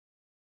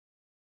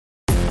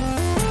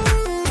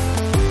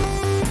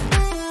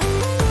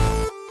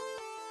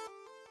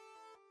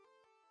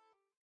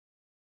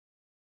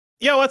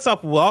Yo, what's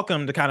up?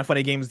 Welcome to Kind of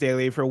Funny Games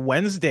Daily for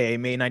Wednesday,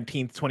 May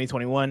 19th,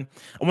 2021.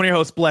 I'm one of your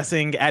hosts,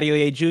 Blessing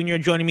Adeoye Jr.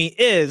 Joining me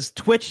is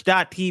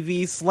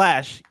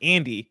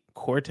twitch.tv/Andy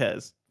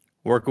Cortez.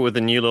 Working with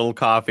a new little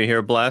coffee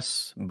here,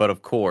 Bless. But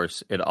of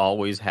course, it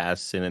always has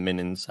cinnamon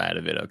inside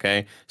of it,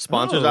 okay?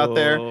 Sponsors out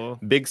there,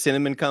 big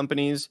cinnamon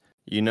companies,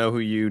 you know who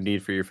you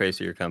need for your face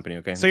of your company,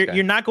 okay? So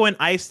you're not going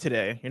ice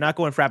today. You're not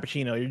going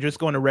Frappuccino. You're just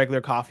going to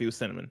regular coffee with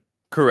cinnamon.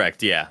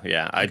 Correct,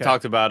 yeah. I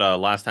talked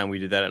about last time we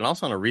did that, and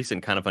also on a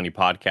recent Kind of Funny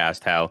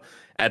podcast, how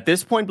at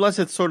this point, Bless,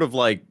 it's sort of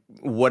like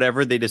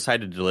whatever they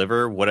decide to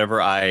deliver,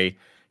 whatever I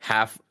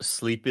half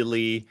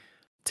sleepily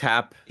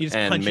tap,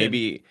 and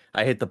maybe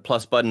I hit the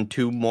plus button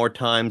 2 more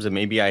times, and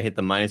maybe I hit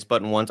the minus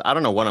button once. I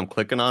don't know what I'm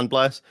clicking on,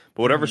 Bless,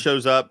 but whatever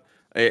shows up,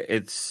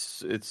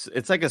 it's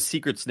like a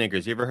secret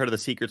Snickers. You ever heard of the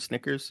secret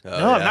Snickers?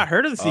 No, I've not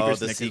heard of the secret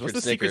Snickers. What's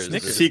the secret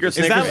Snickers? Secret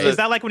Snickers. Is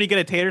that like when you get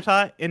a tater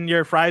tot in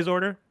your fries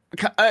order?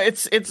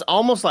 It's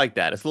almost like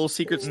that. It's a little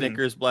secret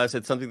Snickers, Bless.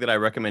 It's something that I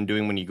recommend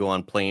doing when you go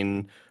on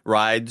plane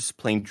rides,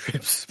 plane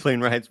trips,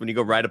 plane rides, when you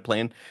go ride a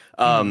plane.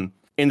 In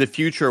the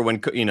future, when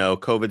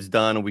COVID's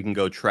done and we can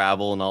go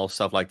travel and all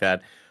stuff like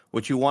that,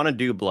 what you want to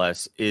do,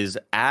 Bless, is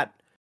at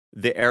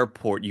the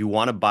airport, you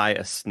want to buy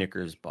a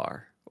Snickers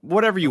bar.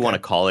 Whatever you want to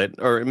call it,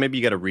 or maybe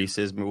you get a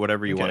Reese's,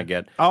 whatever you want to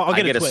get. I'll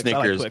get a Twix. Snickers,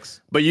 I like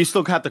Twix. but you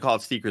still have to call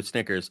it secret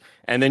Snickers.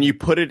 And then you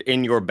put it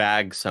in your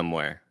bag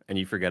somewhere, and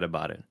you forget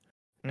about it.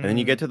 And then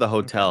you get to the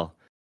hotel,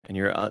 and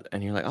you're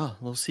like, oh,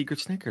 little secret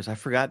Snickers. I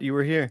forgot you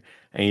were here.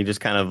 And you just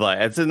kind of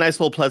it's a nice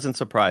little pleasant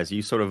surprise.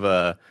 You sort of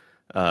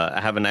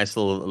have a nice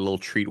little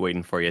treat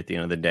waiting for you at the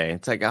end of the day.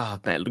 It's like, oh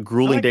man,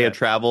 grueling day of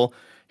travel.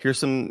 Here's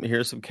some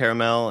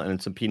caramel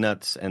and some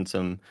peanuts and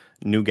some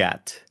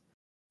nougat.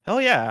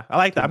 Hell yeah, I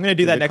like that. I'm gonna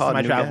do that next time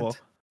I travel.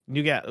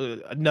 Nougat,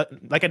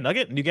 like a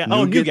nugget? Nougat?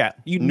 Oh, nougat.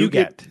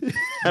 Nougat.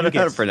 I don't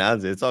know how to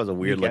pronounce it. It's always a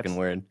weird looking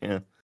word. Yeah.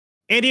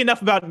 Andy,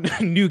 enough about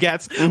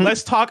nougats.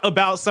 Let's talk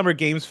about Summer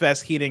Games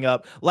Fest heating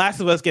up. Last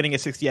of Us getting a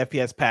 60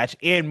 FPS patch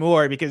and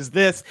more, because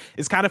this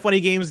is Kind of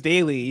Funny Games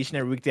Daily each and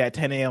every weekday at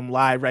 10 a.m.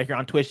 live right here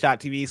on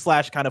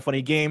twitch.tv/Kind of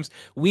Funny Games.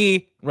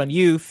 We run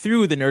you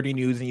through the nerdy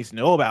news you need to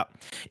know about.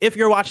 If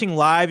you're watching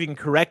live, you can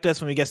correct us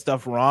when we get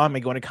stuff wrong by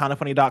going to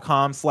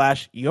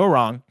kindoffunny.com/you're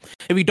wrong.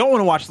 If you don't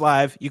want to watch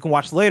live, you can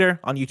watch later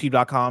on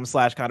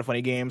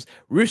youtube.com/kindoffunnygames,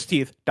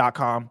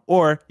 roosterteeth.com,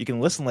 or you can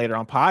listen later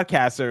on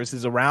podcast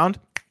services around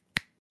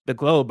the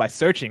globe by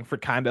searching for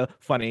Kinda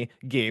Funny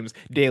Games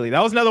Daily.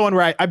 That was another one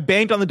where I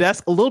banged on the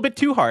desk a little bit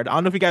too hard. I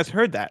don't know if you guys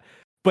heard that,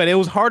 but it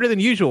was harder than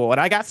usual, and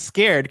I got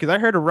scared because I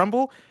heard a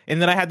rumble, and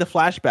then I had the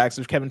flashbacks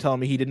of Kevin telling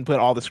me he didn't put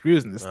all the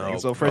screws in this thing.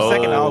 So for a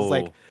second, I was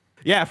like,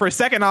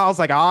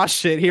 oh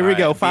shit, here we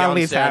go.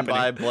 Finally, it's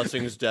happening.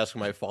 Blessing's desk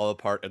might fall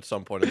apart at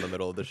some point in the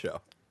middle of the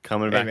show.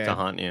 Coming back to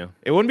haunt you.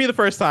 It wouldn't be the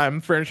first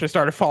time furniture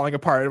started falling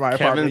apart in my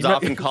apartment. Kevin's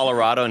off in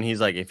Colorado, and he's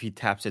like, if he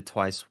taps it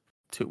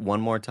one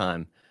more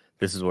time,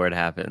 this is where it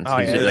happens.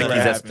 He's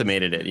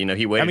estimated it.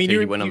 He waited until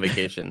he went on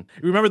vacation.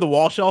 Remember the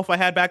wall shelf I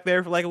had back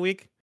there for like a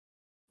week?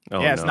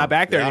 It's not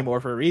back there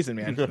anymore for a reason,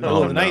 man. In the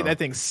middle of the night, that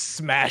thing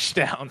smashed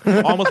down.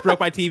 Almost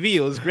broke my TV.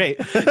 It was great.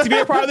 To be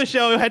a part of the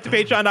show, head to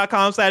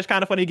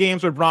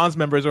patreon.com/kindoffunnygames, where bronze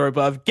members or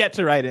above get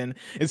to write in,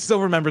 and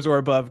silver members or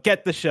above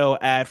get the show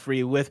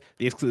ad-free with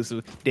the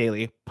exclusive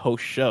daily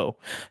post-show.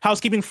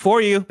 Housekeeping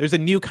for you, there's a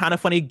new Kind of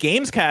Funny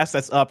Games cast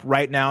that's up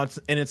right now,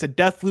 and it's a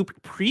Deathloop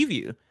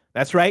preview.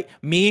 That's right.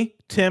 Me,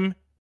 Tim,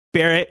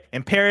 Barrett,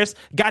 and Paris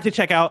got to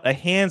check out a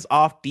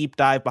hands-off deep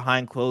dive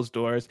behind closed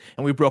doors,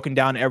 and we've broken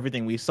down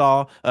everything we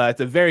saw. It's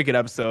a very good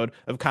episode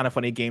of Kind of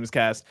Funny Games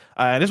Cast.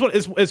 And this one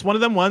is one of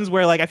them ones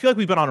where I feel like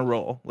we've been on a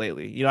roll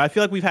lately. I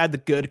feel like we've had the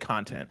good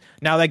content.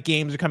 Now that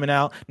games are coming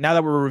out, now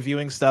that we're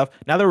reviewing stuff,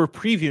 now that we're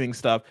previewing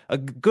stuff, a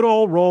good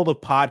old roll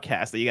of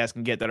podcasts that you guys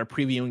can get that are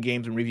previewing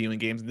games and reviewing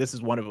games. And this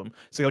is one of them.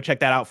 So go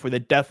check that out for the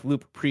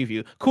Deathloop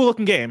preview. Cool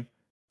looking game.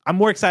 I'm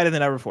more excited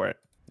than ever for it.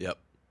 Yep.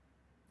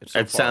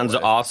 It sounds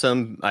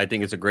awesome. I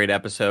think it's a great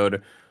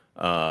episode.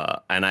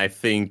 And I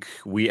think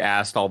we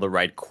asked all the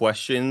right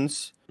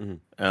questions.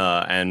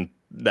 And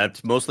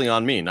that's mostly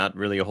on me, not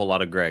really a whole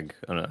lot of Greg.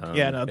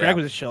 Greg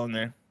was just chilling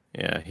there.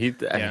 Yeah,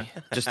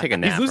 just take a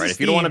nap, right?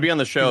 If you don't want to be on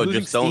the show,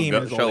 just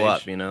don't show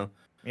up,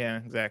 Yeah,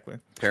 exactly.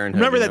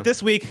 Parenthood, remember that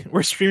this week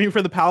we're streaming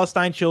for the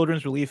Palestine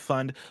Children's Relief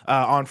Fund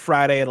on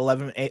Friday at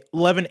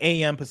 11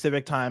 a.m.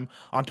 Pacific time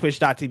on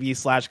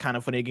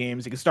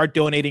twitch.tv/kindoffunnygames. You can start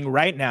donating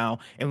right now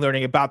and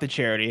learning about the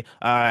charity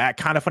at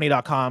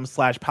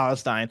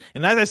kindoffunny.com/Palestine.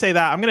 And as I say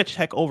that, I'm going to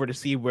check over to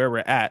see where we're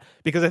at,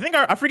 because I think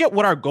I forget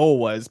what our goal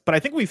was, but I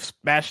think we've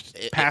smashed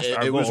past our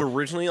goal. It was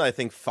originally, I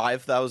think,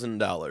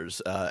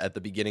 $5,000 at the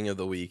beginning of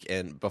the week,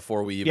 and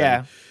before we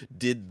even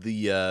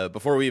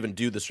before we even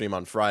do the stream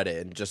on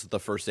Friday, and just the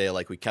first day,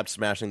 we kept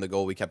smashing the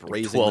goal, we kept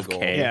raising the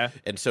goal. Yeah.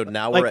 And so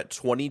now we're at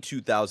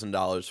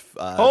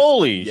 $22,000.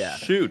 Holy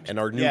shoot. And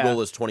our new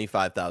goal is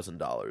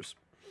 $25,000.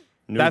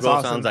 New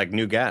goal sounds like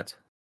nougat.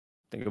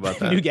 Think about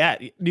that.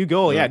 New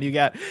goal. Yeah, new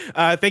GAT.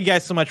 Thank you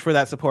guys so much for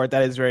that support.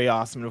 That is very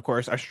awesome. And of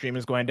course, our stream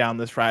is going down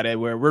this Friday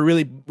where we're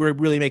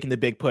really making the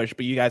big push,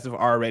 but you guys have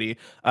already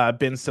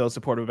been so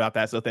supportive about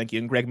that. So thank you.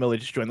 And Greg Miller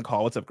just joined the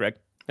call. What's up, Greg?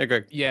 Hey,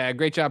 Greg. Yeah,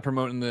 great job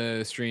promoting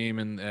the stream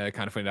and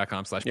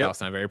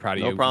kindoffunny.com/Palestine. Very proud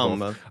of you. No problem,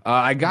 man.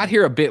 I got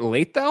here a bit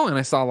late, though, and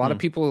I saw a lot of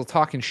people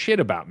talking shit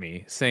about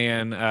me,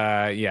 saying,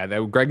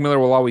 that Greg Miller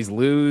will always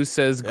lose,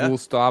 says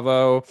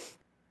Gustavo.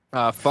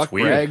 Fuck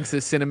Greg,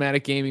 says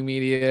Cinematic Gaming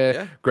Media.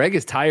 Yeah. Greg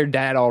is tired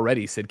dad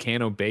already, said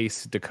Cano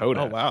Base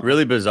Dakota. Oh, wow.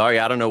 Really bizarre.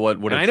 Yeah, I don't know what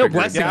I know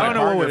Blessing, I don't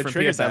know what would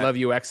trigger. I love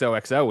you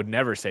XOXO would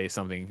never say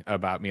something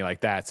about me like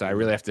that, so I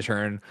really have to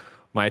turn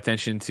my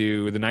attention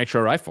to the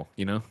Nitro Rifle,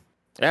 you know?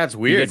 Yeah, it's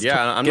weird.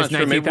 I'm not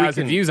sure.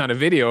 19,000 views on a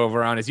video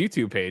over on his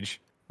YouTube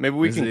page. Maybe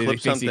we can clip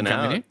something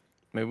out.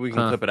 Maybe we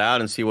can clip it out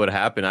and see what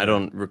happened. I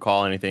don't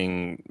recall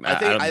anything.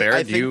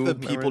 I think the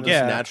people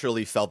just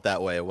naturally felt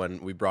that way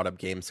when we brought up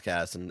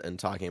Gamescast and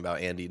talking about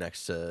Andy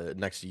next to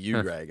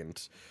you, Greg,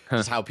 and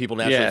just how people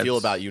naturally feel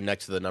about you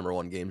next to the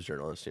 #1 games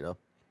journalist. You know,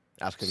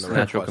 asking the right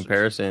natural questions.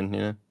 comparison.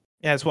 Yeah.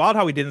 Yeah, it's wild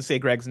how we didn't say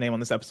Greg's name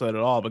on this episode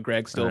at all, but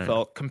Greg still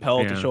felt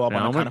compelled to show up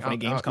on Kind of Funny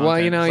Games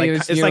content. Well,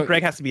 it's like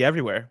Greg has to be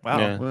everywhere. Wow.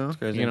 Yeah, well,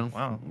 crazy.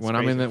 When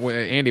I'm in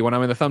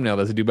the thumbnail,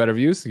 does it do better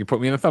views? You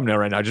put me in the thumbnail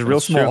right now, just real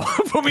small.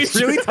 Put me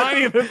really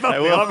tiny in the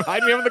thumbnail.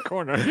 Hide me in the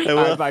corner. All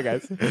right, bye,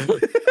 guys.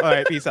 All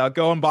right, peace out.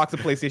 Go unbox a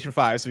PlayStation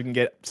 5 so we can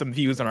get some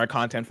views on our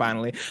content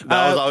finally.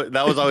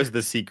 That was always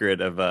the secret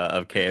of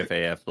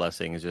KFAF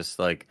Blessing, is just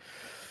like,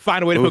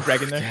 find a way to put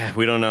Greg in there.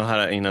 We don't know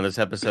how to, this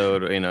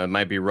episode, it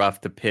might be rough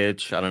to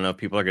pitch. I don't know if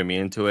people are going to be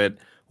into it.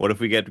 What if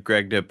we get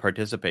Greg to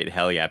participate?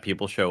 Hell yeah,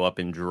 people show up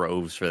in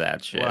droves for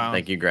that shit. Wow.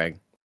 Thank you, Greg.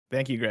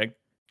 Thank you, Greg.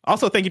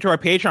 Also, thank you to our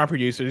Patreon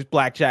producers,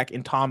 Blackjack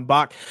and Tom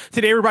Bach.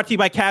 Today, we're brought to you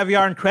by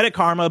Caviar and Credit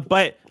Karma,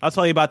 but I'll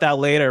tell you about that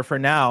later. For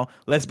now,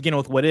 let's begin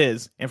with what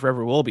is, and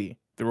forever will be,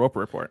 the Roper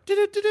Report.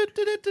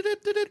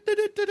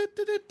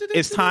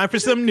 It's time for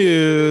some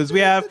news.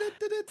 We have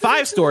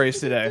 5 stories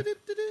today.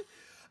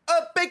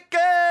 A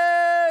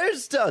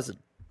baker's dozen.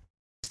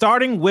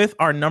 Starting with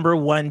our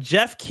 #1,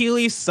 Jeff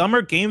Keighley's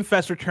Summer Game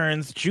Fest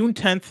returns June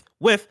 10th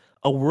with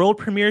a world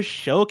premiere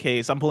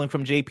showcase. I'm pulling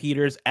from Jay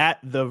Peters at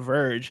The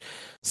Verge.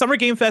 Summer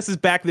Game Fest is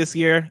back this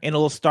year, and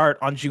it'll start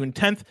on June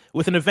 10th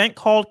with an event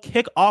called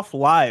Kick Off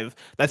Live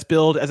that's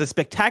billed as a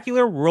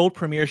spectacular world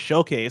premiere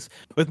showcase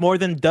with more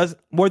than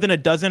a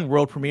dozen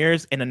world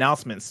premieres and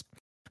announcements.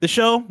 The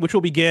show, which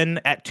will begin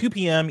at 2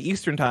 p.m.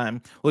 Eastern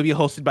Time, will be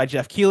hosted by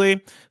Jeff Keighley,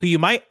 who you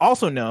might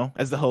also know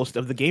as the host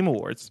of the Game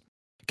Awards.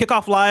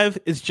 Kickoff Live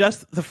is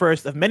just the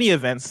first of many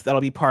events that'll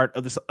be part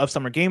of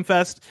Summer Game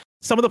Fest.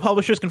 Some of the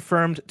publishers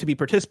confirmed to be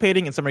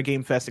participating in Summer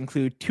Game Fest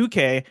include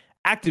 2K,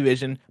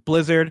 Activision,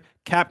 Blizzard,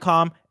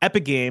 Capcom,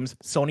 Epic Games,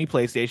 Sony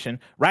PlayStation,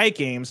 Riot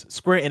Games,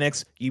 Square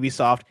Enix,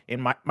 Ubisoft,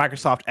 and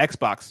Microsoft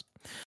Xbox.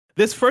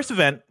 This first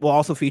event will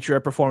also feature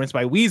a performance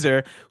by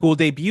Weezer, who will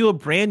debut a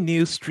brand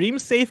new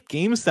stream-safe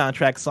game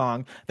soundtrack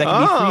song that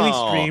can be freely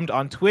streamed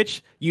on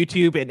Twitch,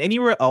 YouTube, and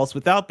anywhere else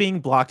without being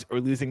blocked or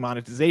losing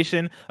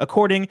monetization,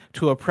 according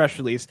to a press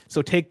release.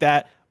 So take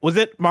that. Was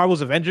it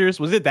Marvel's Avengers?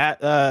 Was it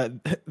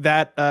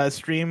that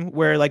stream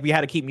where we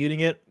had to keep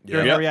muting it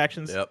during our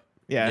reactions? Yep.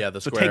 Yeah.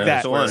 The so Square take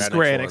that,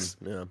 Square Enix.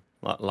 Yeah.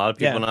 A lot of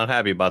people not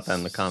happy about that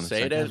in the comments.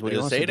 Say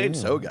it ain't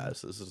so,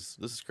 guys. This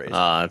is crazy.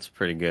 That's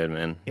pretty good,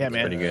 man. Yeah, that's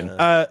man. Pretty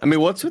good.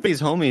 What's with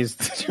these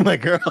homies? My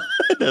girl,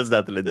 it has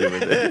nothing to do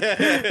with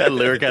it. That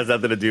lyric has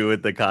nothing to do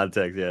with the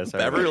context. Yeah,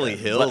 sorry. Beverly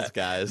Hills,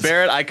 guys.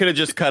 Barrett, I could have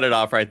just cut it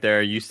off right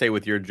there. You stay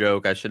with your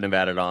joke. I shouldn't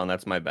have added on.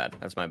 That's my bad.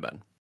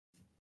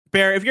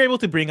 Bear, if you're able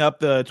to bring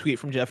up the tweet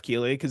from Jeff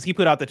Keighley, because he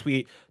put out the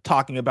tweet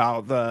talking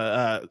about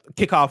the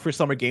kickoff for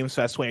Summer Games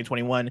Fest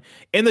 2021.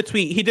 In the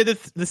tweet, he did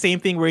the same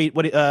thing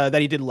that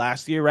he did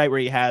last year, right? Where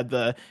he had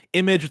the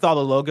image with all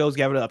the logos.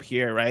 You have it up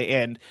here, right?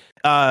 And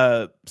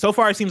so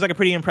far, it seems like a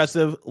pretty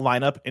impressive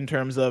lineup in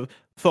terms of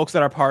folks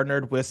that are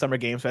partnered with Summer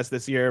Games Fest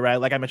this year, right?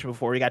 Like I mentioned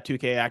before, we got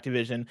 2K,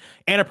 Activision,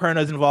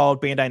 Annapurna's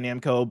involved, Bandai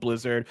Namco,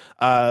 Blizzard,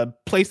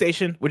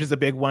 PlayStation, which is a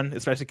big one,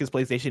 especially because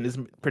PlayStation is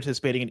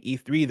participating in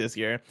E3 this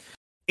year.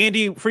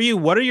 Andy, for you,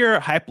 what are your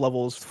hype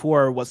levels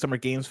for what Summer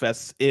Games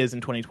Fest is in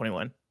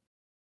 2021?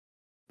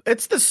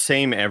 It's the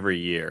same every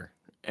year.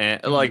 And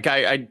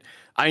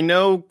I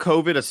know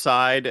COVID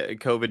aside,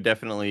 COVID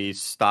definitely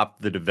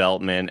stopped the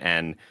development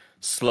and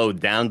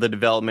slowed down the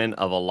development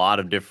of a lot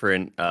of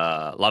different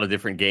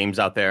games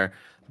out there.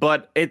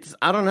 But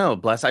I don't know,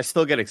 Bless, I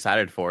still get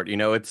excited for it.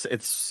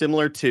 It's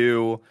similar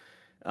to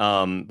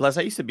Bless,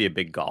 I used to be a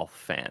big golf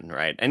fan,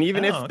 right? And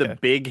even if the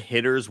big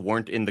hitters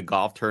weren't in the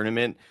golf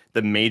tournament,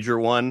 the major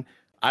one,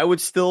 I would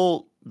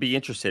still be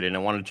interested in. I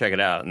wanted to check it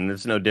out. And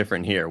it's no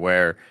different here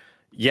where,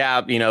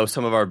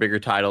 some of our bigger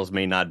titles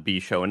may not be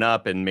showing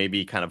up and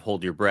maybe kind of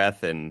hold your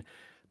breath. And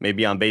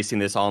maybe I'm basing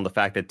this all on the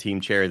fact that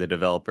Team Cherry, the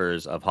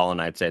developers of Hollow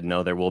Knight, said,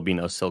 no, there will be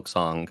no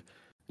Silksong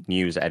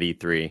news at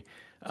E3.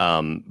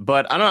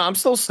 But I don't know. I'm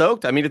still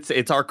stoked. I mean,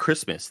 it's our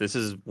Christmas. This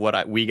is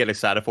what we get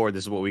excited for.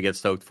 This is what we get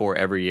stoked for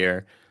every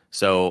year.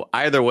 So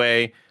either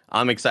way,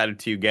 I'm excited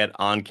to get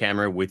on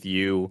camera with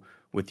you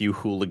with you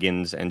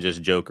hooligans and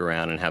just joke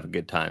around and have a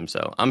good time.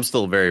 So I'm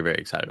still very, very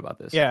excited about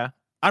this. Yeah.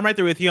 I'm right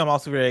there with you. I'm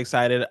also very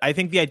excited. I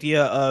think the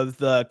idea of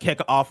the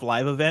Kickoff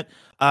Live event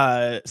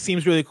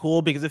seems really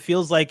cool because it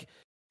feels like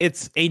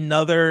it's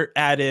another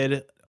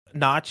added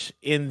notch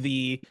in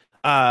the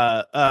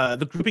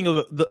grouping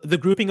of the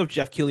grouping of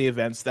Jeff Keighley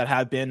events that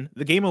have been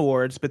the Game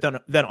Awards, but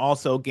then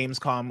also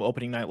Gamescom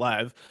Opening Night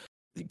Live.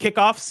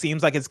 Kickoff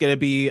seems like it's going to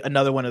be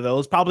another one of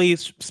those, probably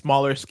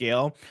smaller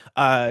scale.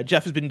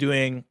 Jeff has been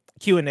doing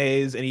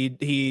Q&As, and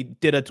he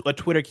did a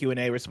Twitter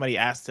Q&A where somebody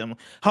asked him,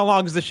 how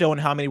long is the show and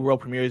how many world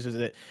premieres is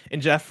it?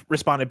 And Jeff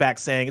responded back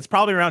saying, it's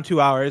probably around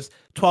 2 hours,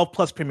 12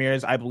 plus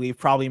premieres, I believe,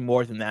 probably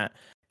more than that.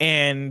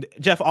 And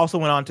Jeff also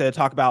went on to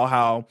talk about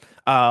how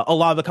a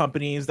lot of the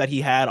companies that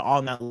he had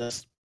on that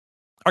list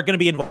are going to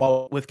be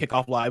involved with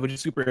Kickoff Live, which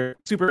is super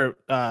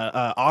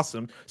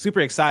awesome,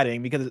 super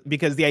exciting,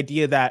 because the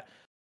idea that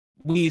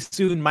we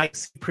soon might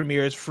see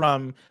premieres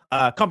from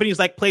companies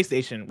like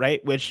PlayStation,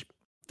 right, which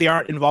they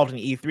aren't involved in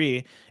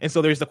E3, and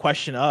so there's the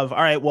question of,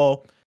 all right,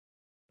 well,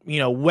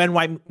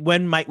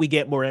 when might we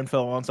get more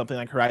info on something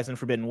like Horizon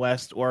Forbidden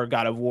West or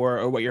God of War,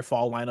 or what your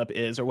fall lineup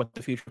is, or what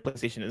the future of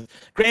PlayStation is?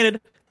 Granted,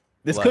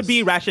 this could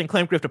be Ratchet and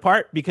Clank Rift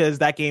Apart, because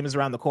that game is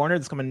around the corner.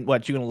 It's coming,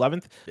 June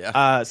 11th?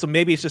 Yeah. So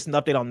maybe it's just an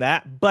update on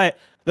that. But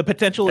the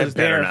potential is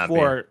there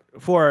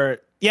for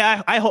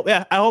yeah, I hope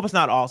it's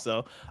not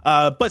also.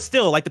 But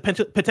still, like,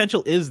 the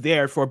potential is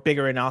there for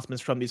bigger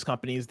announcements from these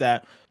companies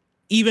that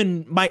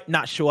even might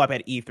not show up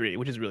at E3,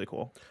 which is really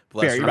cool.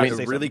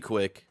 Really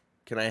quick,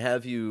 can I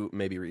have you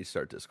maybe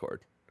restart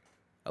Discord?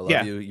 I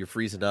love you. You're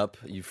freezing up.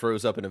 You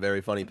froze up in a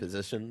very funny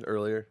position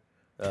earlier.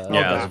 It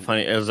was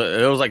funny. It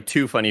was like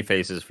two funny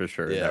faces for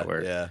sure that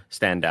were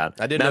stand out.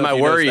 I didn't know. My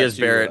worry is,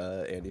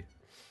 Barrett, Andy.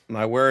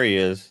 My worry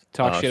is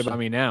talk shit about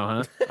me now,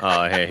 huh?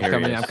 Oh, hey,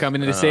 I'm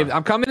coming in to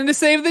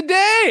save the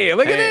day.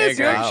 Look at this.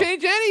 You don't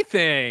change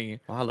anything.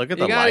 Wow, look at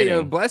the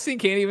lighting. Blessing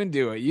can't even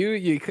do it.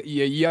 You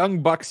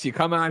young bucks, you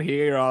come out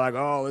here, you're all like,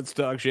 oh, let's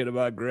talk shit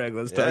about Greg.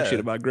 Let's talk shit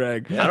about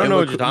Greg. I don't know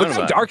what you're talking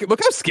about.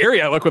 Look how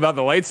scary I look without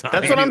the lights on.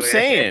 That's what I'm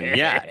saying.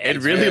 Yeah,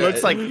 it really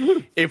looks like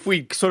if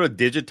we sort of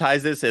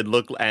digitize this, it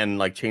look and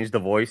like change the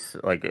voice,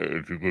 like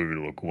if you go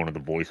like one of the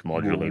voice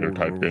modulator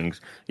type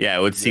things. Yeah,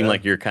 it would seem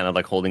like you're kind of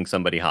like holding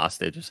somebody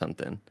hostage or something.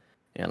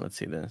 Yeah, let's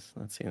see this.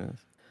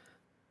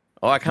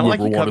 Oh, I kind of like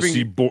you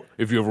covering...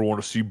 if you ever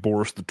want to see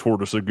Boris the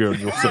Tortoise again,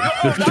 you'll send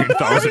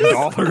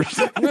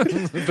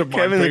 $15,000.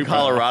 Kevin in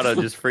Colorado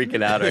just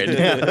freaking out right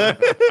now.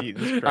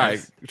 Jesus Christ. All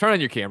right, turn on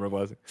your camera,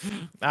 Blessing.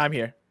 I'm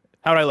here.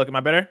 How do I look? Am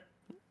I better?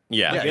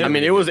 Yeah, I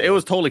mean, it was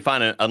totally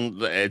fine.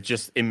 It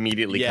just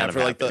immediately kind of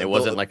happened. It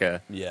wasn't like a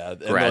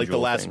and like the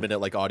last minute,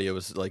 like audio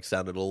was like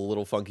sounded a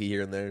little funky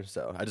here and there.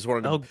 So I just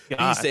wanted to be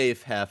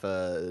safe. Have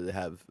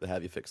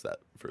you fix that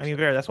first. I mean,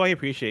 Vera, that's why I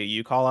appreciate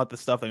you. Call out the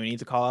stuff that we need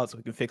to call out so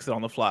we can fix it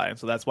on the fly. And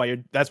so that's why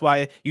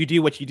you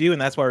do what you do,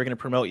 and that's why we're going to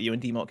promote you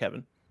and demote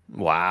Kevin.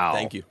 Wow,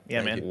 thank you.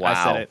 Yeah, man. Wow.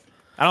 I said it.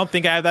 I don't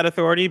think I have that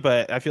authority,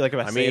 but I feel like if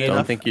I say it enough, I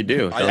don't think you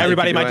do.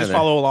 Everybody might just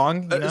follow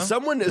along. You know?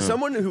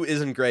 Someone who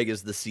isn't Greg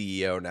is the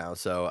CEO now,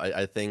 so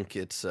I think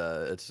it's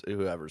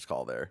whoever's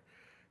call there.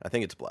 I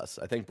think it's Bless.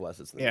 I think Bless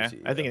is the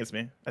CEO. I think it's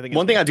me.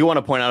 One thing I do want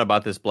to point out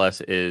about this,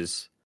 Bless,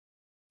 is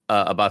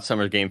about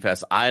Summer Game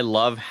Fest. I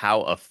love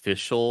how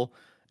official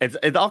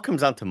it all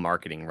comes down to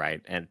marketing,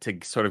 right? And to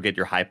sort of get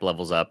your hype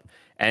levels up,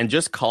 and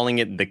just calling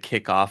it the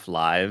Kickoff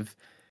Live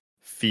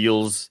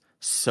feels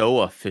so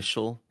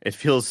official. It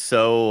feels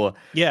so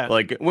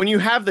like when you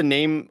have the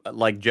name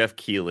like Jeff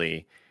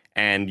Keighley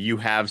and you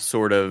have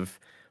sort of,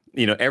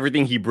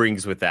 everything he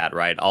brings with that,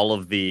 right? All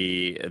of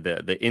the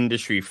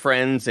industry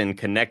friends and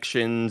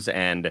connections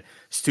and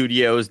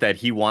studios that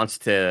he wants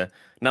to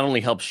not only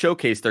help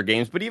showcase their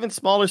games, but even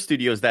smaller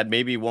studios that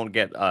maybe won't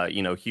get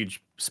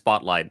huge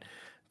spotlight.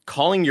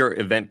 Calling your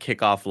event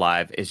Kickoff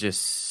Live is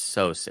just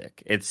so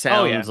sick. It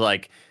sounds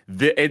like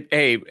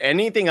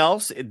anything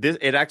else.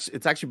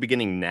 It's actually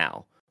beginning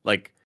now.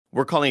 Like,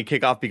 we're calling it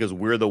Kickoff because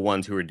we're the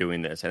ones who are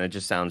doing this, and it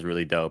just sounds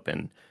really dope.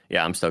 And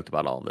yeah, I'm stoked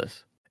about all of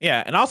this.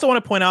 Yeah, and I also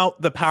want to point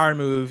out the power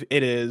move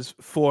it is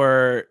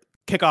for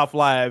Kickoff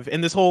Live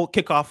and this whole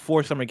kickoff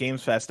for Summer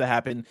Games Fest to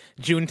happen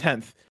June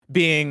 10th,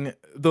 being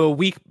the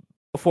week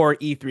before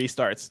E3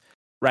 starts.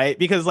 Right?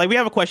 Because we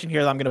have a question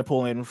here that I'm going to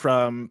pull in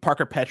from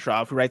Parker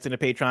Petrov, who writes into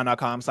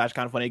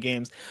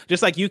patreon.com/kindoffunnygames.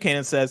 Just like you can,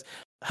 and says,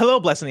 hello,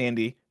 Bless and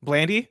Andy.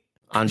 Blandy?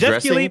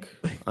 Undressing. I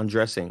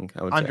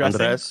would say.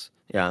 Andres.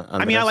 Yeah.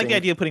 I mean, I like the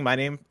idea of putting my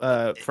name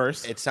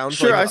first. It sounds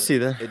sure, like... I see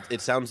that.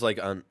 It sounds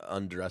like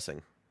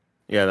undressing.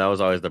 Yeah, that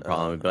was always the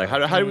problem. It'd be like,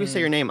 how do we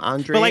say your name?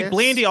 Andreas? But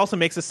Blandy also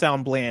makes it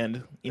sound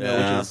bland, which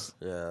is...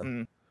 Yeah.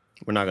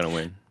 We're not going to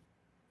win.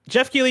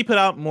 Jeff Keighley put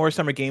out more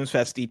Summer Games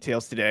Fest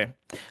details today.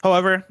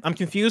 However, I'm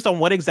confused on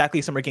what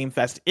exactly Summer Game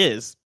Fest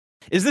is.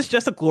 Is this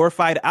just a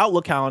glorified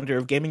Outlook calendar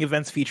of gaming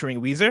events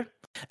featuring Weezer?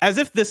 As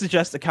if this is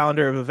just a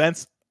calendar of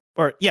events,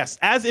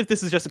 as if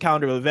this is just a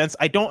calendar of events,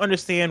 I don't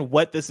understand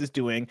what this is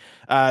doing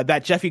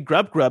that Jeffy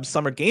Grub's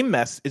Summer Game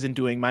Mess isn't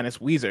doing minus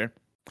Weezer.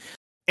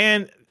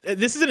 And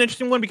this is an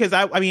interesting one because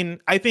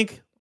I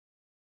think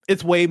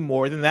it's way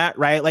more than that,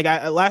 right? Like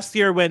last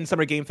year when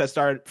Summer Game Fest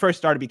first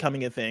started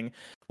becoming a thing,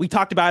 we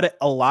talked about it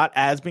a lot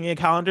as being a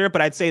calendar,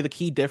 but I'd say the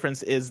key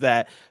difference is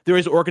that there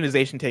is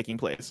organization taking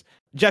place.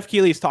 Jeff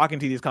Keighley is talking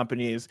to these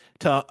companies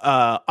to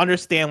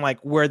understand like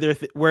where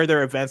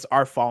their events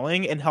are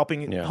falling and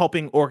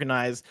helping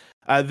organize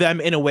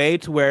them in a way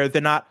to where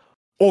they're not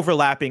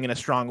overlapping in a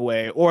strong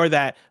way, or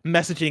that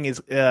messaging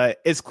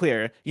is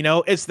clear. You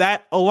know, it's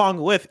that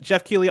along with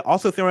Jeff Keighley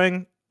also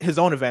throwing his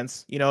own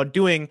events, you know,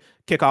 doing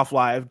Kickoff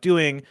Live,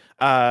 doing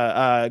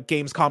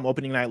Gamescom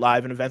Opening Night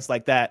Live and events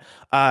like that.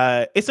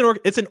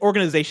 It's an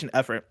organization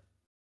effort.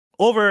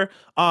 Over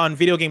on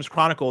Video Games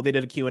Chronicle, they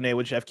did a Q&A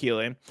with Jeff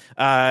Keighley.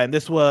 And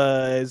this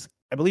was,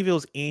 I believe it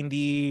was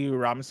Andy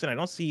Robinson. I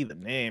don't see the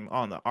name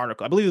on the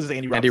article. I believe it was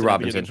Andy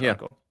Robinson. Yeah.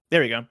 There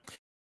we go.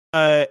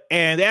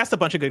 And they asked a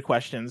bunch of good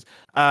questions.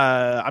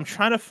 I'm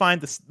trying to find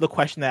the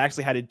question that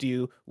actually had to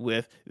do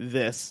with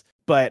this.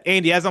 But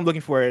Andy, as I'm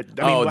looking for it,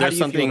 there's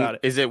something.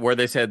 Is it where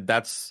they said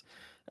that's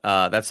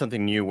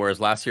something new? Whereas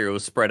last year it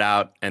was spread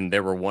out and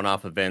there were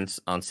one-off events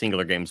on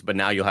singular games, but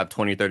now you'll have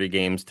 20, 30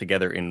 games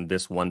together in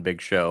this one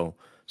big show.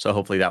 So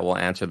hopefully that will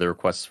answer the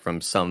requests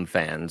from some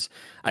fans.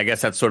 I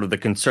guess that's sort of the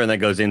concern that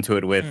goes into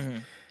it with,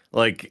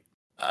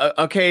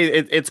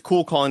 it's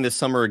cool calling this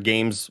Summer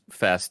Games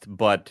Fest,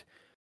 but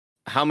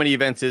how many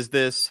events is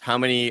this? How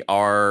many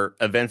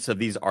events of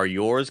these are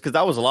yours? Because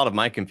that was a lot of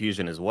my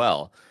confusion as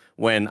well.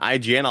 When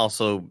IGN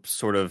also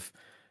sort of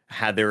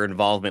had their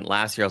involvement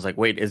last year, I was like,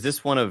 wait, is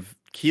this one of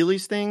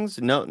Keighley's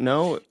things?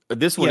 No,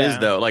 this one is,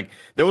 though. Like,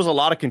 there was a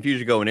lot of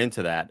confusion going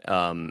into that.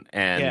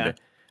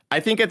 I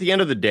think at the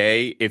end of the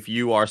day, if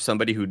you are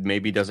somebody who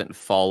maybe doesn't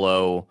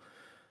follow,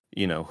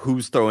 you know,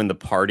 who's throwing the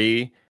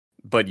party,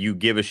 but you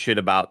give a shit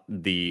about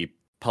the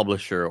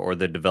publisher or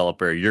the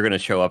developer, you're going to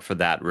show up for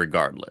that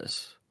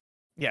regardless.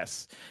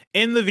 Yes.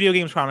 In the Video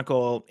Games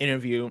Chronicle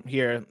interview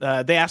here,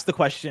 they asked the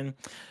question,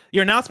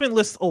 your announcement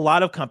lists a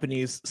lot of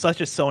companies such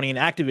as Sony and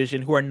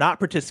Activision who are not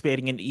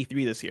participating in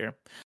E3 this year.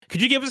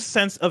 Could you give us a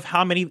sense of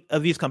how many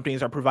of these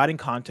companies are providing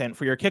content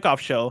for your kickoff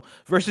show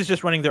versus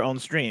just running their own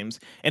streams?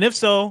 And if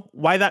so,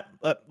 why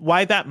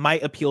that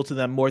might appeal to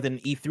them more than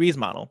E3's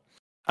model?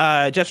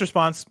 Jeff's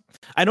response,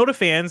 I know to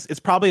fans, it's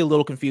probably a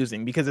little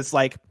confusing because it's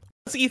like,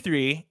 what's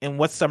E3 and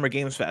what's Summer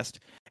Games Fest?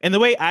 And the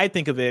way I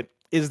think of it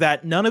is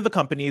that none of the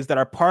companies that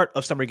are part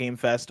of Summer Game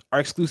Fest are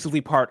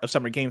exclusively part of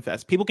Summer Game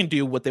Fest. People can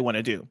do what they want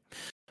to do.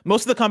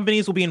 Most of the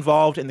companies will be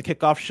involved in the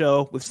kickoff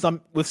show with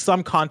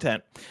some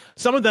content.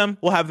 Some of them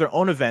will have their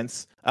own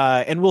events,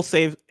 and we'll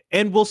save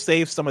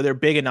some of their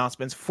big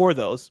announcements for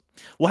those.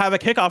 We'll have a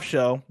kickoff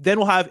show, then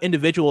we'll have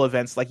individual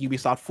events like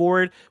Ubisoft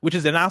Forward, which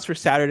is announced for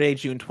Saturday,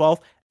 June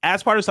 12th,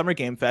 as part of Summer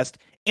Game Fest,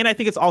 and I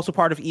think it's also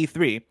part of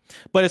E3.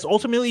 But it's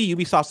ultimately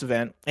Ubisoft's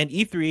event, and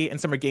E3 and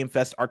Summer Game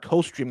Fest are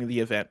co-streaming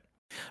the event,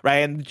 right?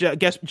 And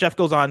Jeff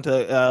goes on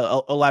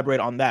to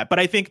elaborate on that. But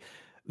I think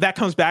that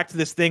comes back to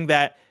this thing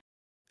that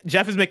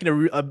Jeff is making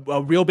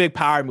a real big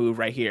power move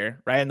right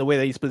here, right? In the way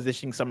that he's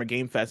positioning Summer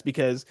Game Fest,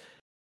 because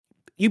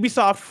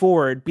Ubisoft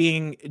Forward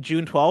being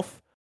June 12th,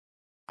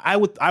 I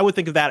would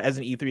think of that as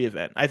an E3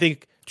 event. I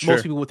think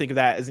most people would think of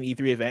that as an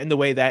E3 event in the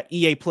way that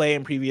EA Play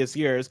in previous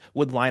years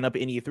would line up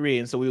in E3,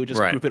 and so we would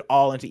just group it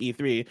all into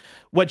E3.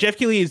 What Jeff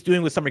Keighley is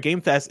doing with Summer Game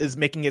Fest is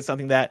making it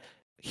something that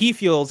he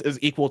feels is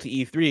equal to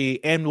E3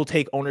 and will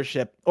take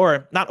ownership,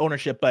 or not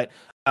ownership, but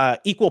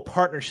equal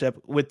partnership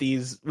with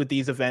these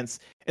events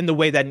in the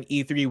way that an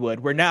E3 would,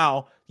 where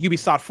now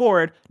Ubisoft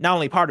Forward, not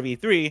only part of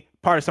E3,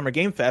 part of Summer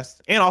Game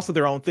Fest, and also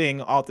their own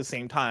thing all at the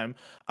same time.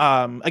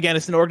 Again,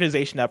 it's an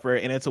organization effort,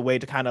 and it's a way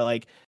to kind of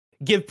like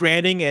give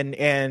branding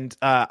and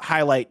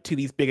highlight to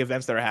these big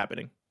events that are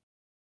happening.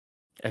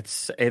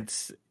 It's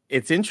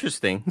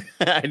interesting.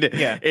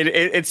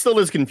 It still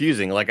is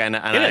confusing. Like,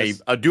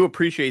 I do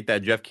appreciate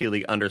that Jeff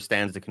Keighley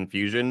understands the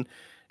confusion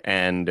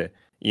and,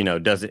 you know,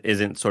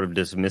 isn't sort of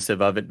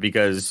dismissive of it,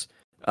 because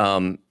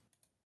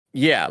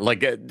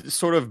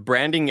sort of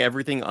branding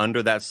everything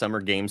under that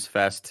Summer Games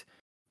Fest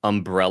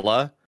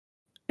umbrella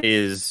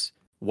is,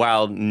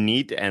 while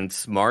neat and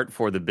smart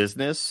for the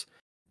business,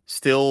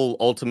 still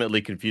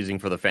ultimately confusing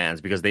for the fans,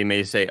 because they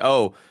may say,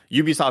 oh,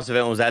 Ubisoft's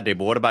event was that day,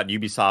 but what about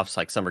Ubisoft's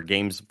like Summer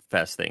Games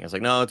Fest thing? It's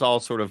like, no, it's all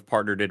sort of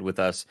partnered with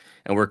us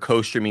and we're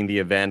co-streaming the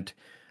event.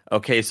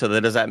 Okay, so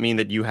does that mean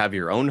that you have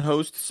your own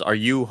hosts? Are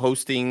you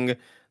hosting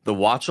the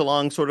watch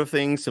along sort of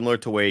thing, similar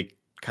to way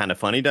Kind of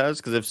Funny does?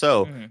 Because if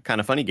so,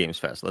 Kind of Funny Games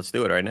Fest, let's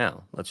do it right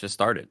now. Let's just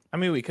start it. I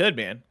mean, we could,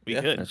 man. We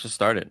could. Let's just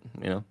start it,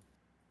 you know?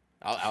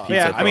 I'll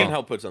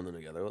help put something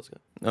together. Let's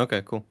go.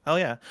 Okay, cool. Hell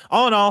yeah.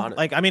 All in all,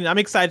 like, I mean, I'm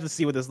excited to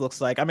see what this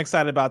looks like. I'm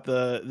excited about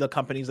the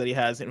companies that he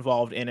has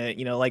involved in it.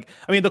 You know, like,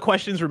 I mean, the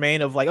questions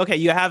remain of like, okay,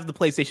 you have the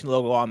PlayStation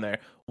logo on there.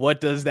 What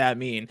does that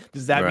mean?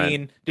 Does that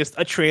mean just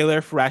a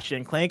trailer for Ratchet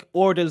and Clank,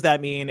 or does that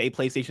mean a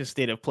PlayStation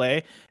State of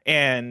Play?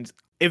 And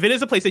if it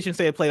is a PlayStation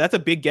State of Play, that's a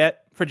big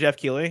get for Jeff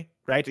Keighley,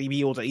 right? To be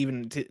able to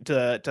even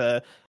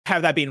to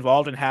have that be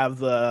involved and have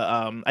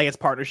the I guess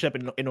partnership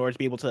in order to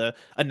be able to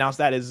announce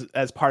that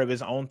as part of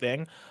his own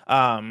thing.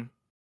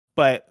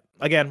 But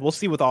again, we'll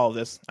see with all of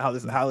this how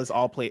this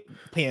all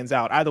plans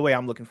out. Either way,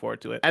 I'm looking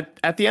forward to it.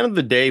 At the end of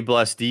the day,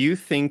 Bless, do you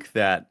think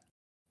that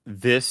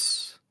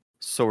this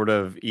sort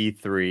of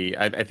E3,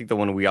 I think the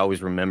one we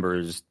always remember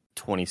is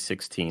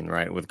 2016,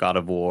 right, with God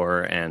of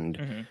War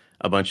and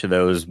a bunch of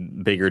those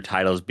bigger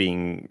titles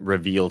being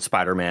revealed.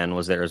 Spider-Man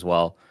was there as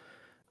well.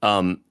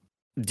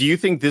 Do you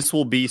think this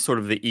will be sort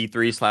of the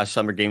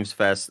E3/Summer Games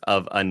Fest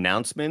of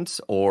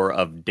announcements or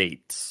of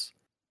dates?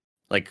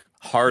 Like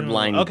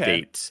hardline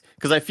dates?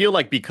 Because I feel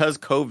like because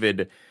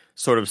COVID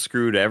sort of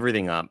screwed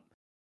everything up,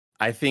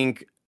 I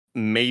think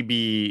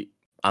maybe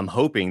I'm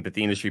hoping that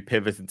the industry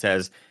pivots and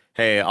says,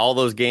 hey, all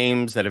those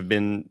games that have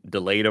been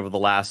delayed over the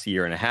last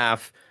year and a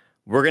half,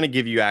 we're going to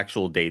give you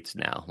actual dates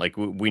now. Like,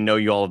 we know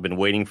you all have been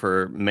waiting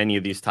for many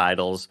of these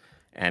titles,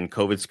 and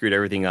COVID screwed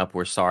everything up.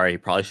 We're sorry.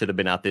 Probably should have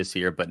been out this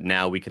year, but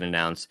now we can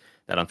announce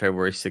that on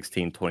February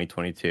 16,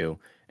 2022,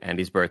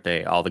 Andy's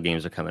birthday, all the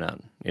games are coming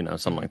out,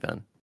 something like that.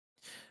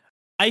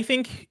 I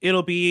think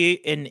it'll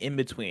be an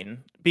in-between,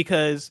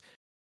 because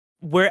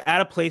we're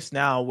at a place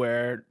now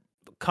where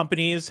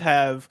companies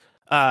have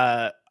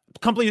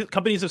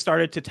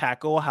started to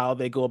tackle how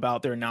they go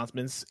about their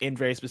announcements in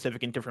very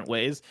specific and different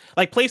ways.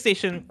 Like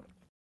PlayStation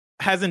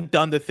hasn't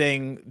done the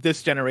thing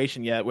this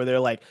generation yet where they're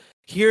like,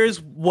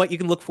 here's what you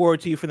can look forward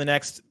to for the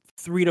next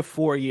 3 to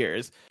 4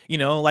 years.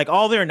 Like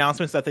all their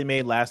announcements that they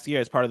made last year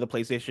as part of the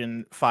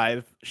PlayStation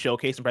 5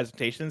 showcase and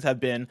presentations have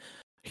been,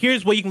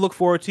 here's what you can look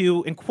forward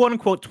to in quote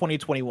unquote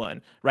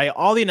 2021, right?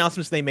 All the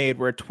announcements they made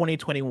were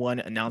 2021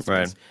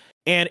 announcements. Right.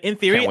 And in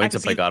theory, can't wait to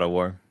play God of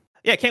War.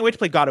 Yeah, can't wait to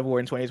play God of War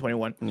in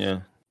 2021. Yeah.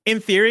 In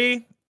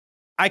theory,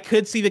 I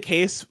could see the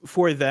case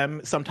for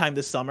them sometime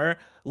this summer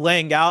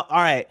laying out,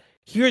 all right,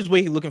 here's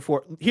what you're looking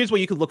for. Here's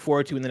what you could look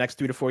forward to in the next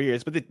 3 to 4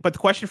 years. But the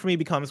question for me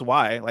becomes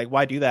why? Like,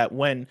 why do that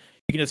when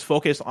you can just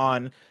focus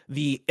on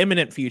the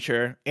imminent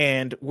future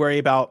and worry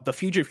about the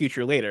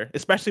future later,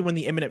 especially when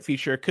the imminent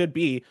future could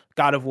be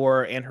God of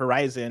War and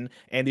Horizon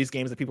and these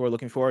games that people are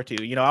looking forward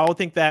to. I would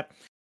think that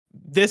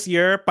this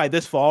year, by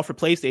this fall for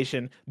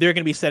PlayStation, they're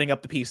going to be setting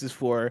up the pieces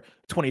for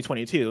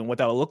 2022 and what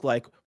that will look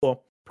like.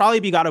 Well, probably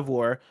be God of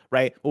War,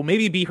 right? Well,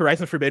 maybe be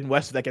Horizon Forbidden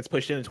West if that gets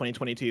pushed into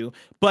 2022.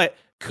 But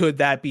could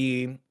that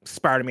be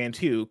Spider-Man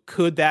 2?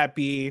 Could that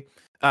be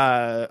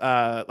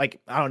like,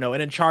 I don't know,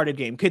 an Uncharted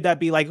game? Could that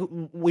be like,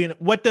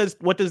 what does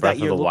that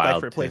year look like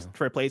for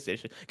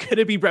PlayStation? Could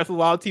it be Breath of the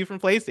Wild 2 from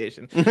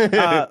PlayStation?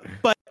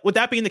 But with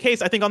that being the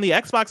case, I think on the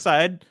Xbox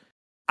side,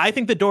 I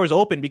think the door's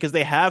open because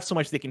they have so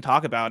much they can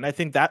talk about. And I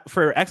think that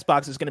for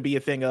Xbox is going to be a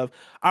thing of,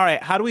 all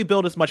right, how do we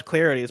build as much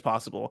clarity as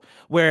possible?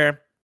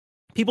 Where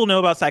people know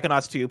about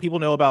Psychonauts 2, people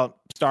know about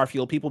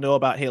Starfield, people know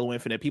about Halo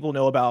Infinite, people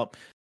know that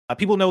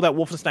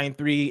Wolfenstein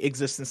 3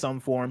 exists in some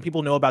form,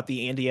 people know about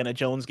the Indiana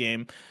Jones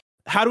game.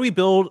 How do we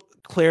build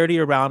clarity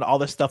around all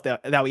the stuff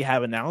that we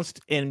have announced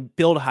and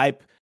build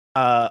hype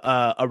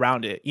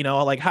around it?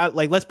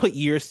 Let's put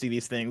years to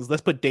these things.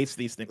 Let's put dates to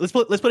these things. Let's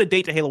put a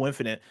date to Halo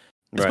Infinite.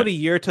 Let's put a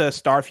year to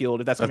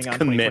Starfield if that's coming out in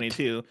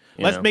 2022.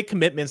 Let's make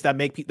commitments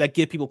that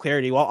give people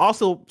clarity while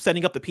also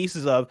setting up the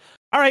pieces of,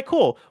 all right,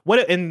 cool.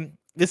 And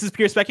this is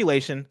pure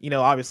speculation,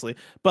 obviously.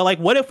 But like,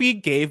 what if we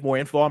gave more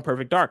info on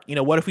Perfect Dark?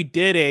 What if we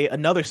did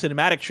another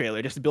cinematic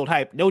trailer just to build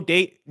hype? No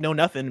date, no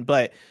nothing.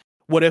 But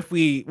what if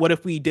we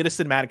did a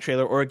cinematic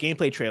trailer or a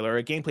gameplay trailer or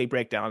a gameplay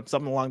breakdown,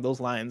 something along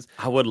those lines?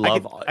 I would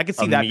love. I could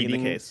see that being the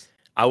case.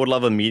 I would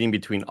love a meeting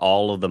between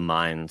all of the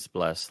minds,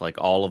 like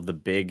all of the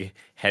big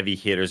heavy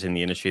hitters in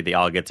the industry. They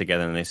all get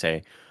together and they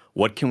say,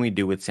 what can we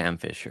do with Sam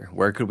Fisher?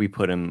 Where could we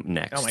put him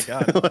next? Oh my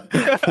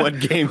God. What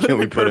game can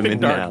we put him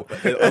in now?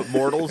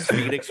 Mortals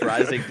Phoenix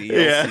Rising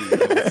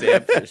DLC.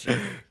 Sam Fisher.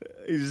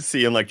 You just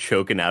see him like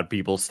choking out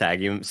people,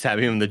 stabbing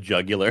him in the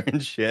jugular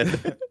and shit.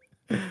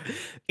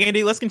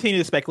 Andy, let's continue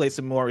to speculate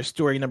some more.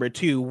 Story number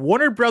 2.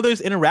 Warner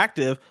Brothers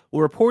Interactive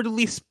will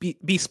reportedly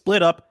be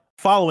split up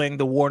following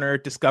the Warner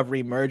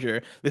Discovery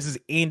merger. This is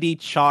Andy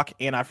Chalk,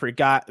 and I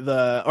forgot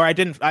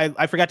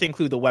I forgot to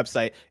include the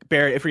website.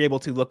 Barrett, if you're able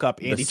to look up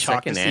Andy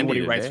Chalk and see what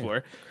he writes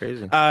for.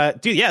 Crazy.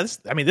 Dude, yeah,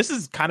 this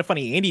is kind of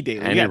funny Andy Day.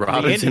 Andy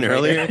Robinson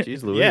earlier.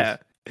 Jeez Louise. Yeah.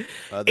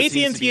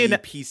 AT&T and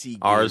PC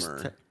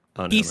Gamer.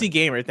 PC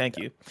Gamer, thank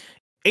you.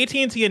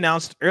 AT&T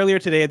announced earlier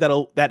today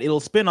that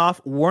it'll spin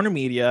off Warner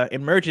Media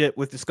and merge it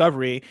with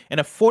Discovery in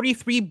a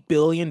 $43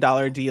 billion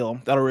deal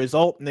that'll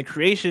result in the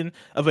creation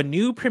of a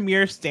new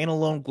premier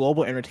standalone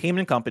global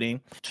entertainment company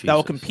that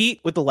will compete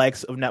with the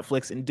likes of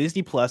Netflix and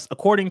Disney Plus,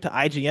 according to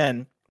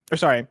IGN.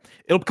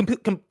 It'll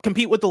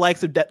compete with the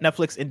likes of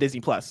Netflix and Disney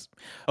Plus.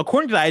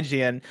 According to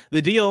IGN,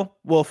 the deal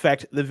will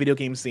affect the video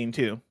game scene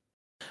too.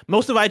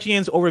 Most of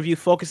IGN's overview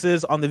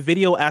focuses on the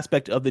video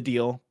aspect of the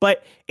deal,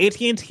 but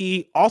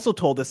AT&T also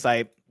told the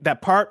site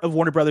that part of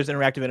Warner Brothers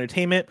Interactive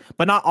Entertainment,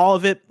 but not all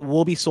of it,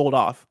 will be sold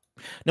off.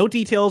 No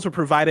details were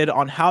provided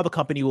on how the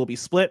company will be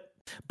split,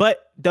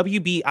 but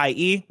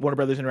WBIE, Warner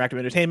Brothers Interactive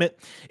Entertainment,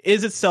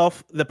 is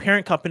itself the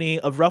parent company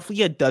of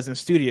roughly a dozen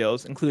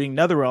studios, including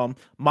NetherRealm,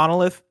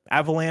 Monolith,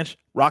 Avalanche,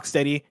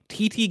 Rocksteady,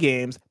 TT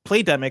Games,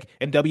 Playdemic,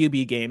 and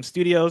WB Games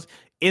Studios.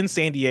 in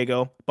San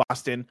Diego,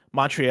 Boston,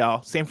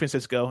 Montreal, San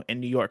Francisco,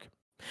 and New York.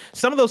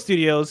 Some of those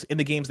studios in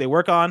the games they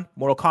work on,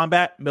 Mortal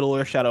Kombat,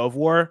 Middle-earth Shadow of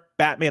War,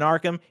 Batman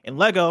Arkham, and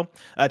Lego,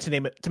 to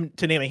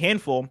name a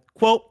handful,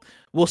 quote,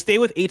 will stay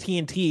with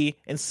AT&T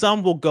and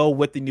some will go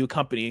with the new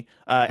company,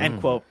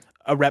 end quote,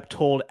 a rep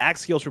told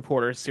Axios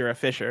reporter Sarah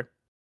Fisher.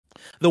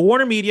 The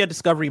Warner Media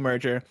Discovery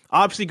merger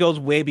obviously goes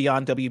way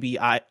beyond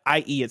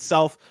WBIE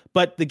itself,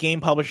 but the game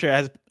publisher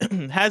has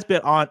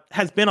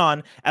been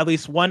on at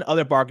least one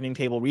other bargaining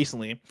table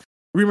recently.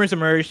 Rumors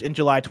emerged in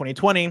July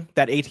 2020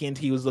 that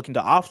AT&T was looking to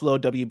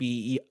offload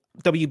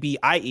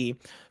WBIE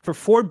for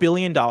 $4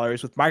 billion,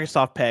 with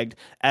Microsoft pegged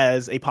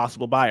as a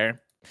possible buyer.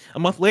 A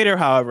month later,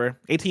 however,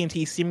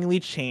 AT&T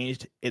seemingly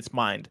changed its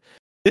mind.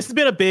 This has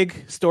been a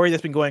big story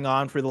that's been going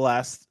on for the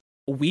last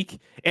week,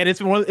 and it's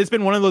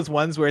been one of those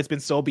ones where it's been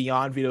so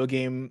beyond video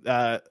game,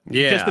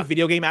 just the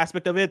video game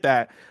aspect of it,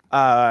 that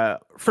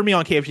for me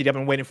on KFGD, I've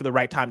been waiting for the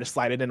right time to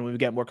slide it in when we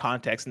get more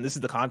context, and this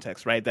is the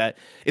context, right? That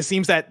it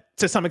seems that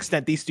to some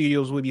extent these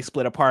studios will be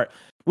split apart,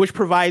 which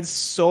provides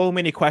so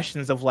many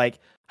questions of like,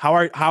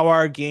 how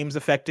are games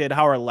affected?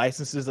 How are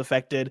licenses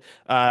affected?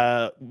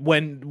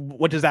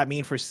 What does that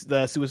mean for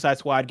the Suicide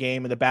Squad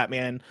game and the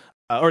Batman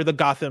or the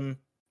Gotham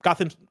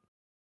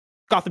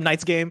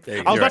Knights game?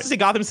 I was about to say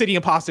Gotham City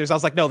Imposters. I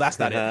was like, no, that's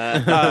not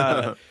it.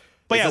 But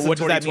yeah, what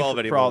does that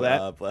mean for all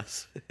that?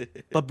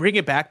 But bring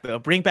it back though.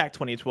 Bring back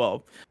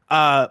 2012.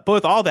 But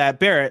with all that,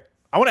 Barrett,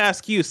 I want to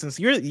ask you, since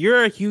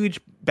you're a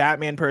huge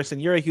Batman person,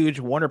 you're a huge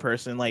Warner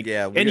person, like,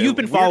 and you've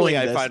been following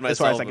this, I find myself as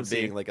far as I can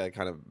being see. like a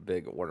kind of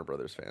big Warner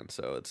Brothers fan,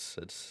 so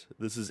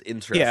this is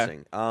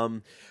interesting.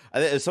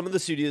 Yeah. Some of the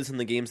studios and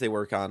the games they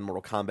work on,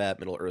 Mortal Kombat,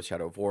 Middle-earth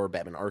Shadow of War,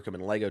 Batman Arkham,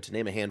 and Lego, to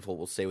name a handful,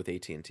 will stay with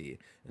AT&T,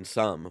 and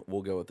some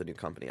will go with the new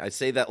company. I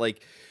say that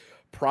like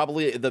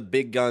probably the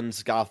big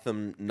guns,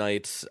 Gotham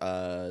Knights,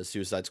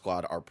 Suicide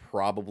Squad, are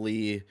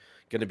probably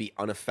going to be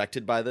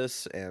unaffected by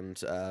this,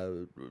 and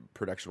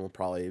production will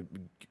probably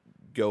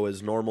go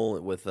as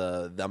normal, with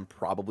them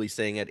probably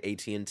staying at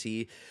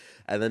AT&T.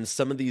 And then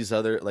some of these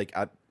other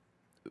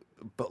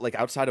but like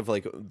outside of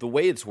like the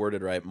way it's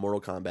worded, right? Mortal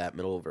Kombat,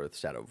 Middle-earth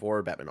Shadow of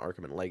War, Batman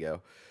Arkham, and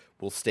Lego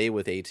will stay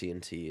with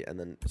AT&T, and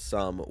then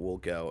some will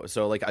go.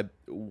 So like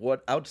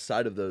what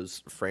outside of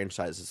those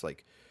franchises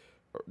like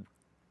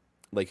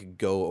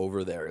go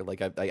over there?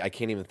 Like I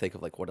can't even think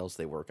of like what else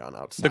they work on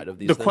outside of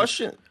these things.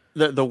 Question,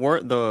 the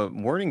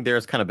wording there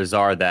is kind of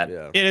bizarre, that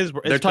it is.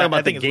 They're talking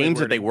about the games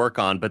that they work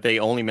on, but they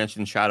only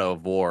mention Shadow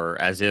of War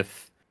as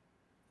if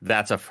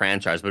that's a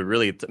franchise, but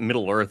really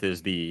Middle-earth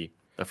is the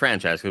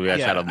franchise, because we got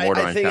Shadow of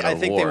Mordor and Shadow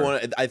of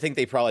War. I think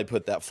they probably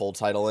put that full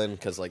title in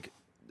because like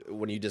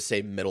when you just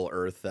say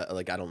Middle-earth,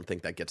 like I don't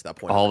think that gets to that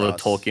point. All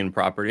across. The Tolkien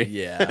property.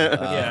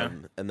 Yeah.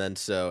 And then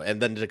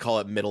to call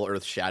it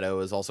Middle-earth Shadow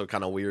is also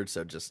kind of weird.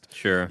 So just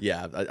sure.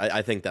 Yeah,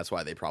 I think that's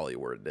why they probably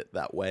worded it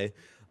that way.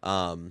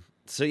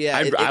 So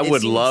yeah, I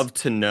would love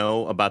to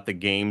know about the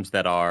games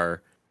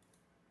that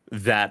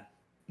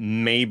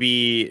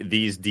maybe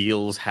these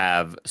deals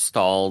have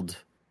stalled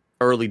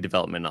early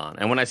development on.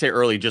 And when I say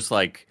early, just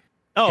like,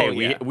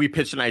 we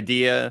pitched an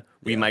idea,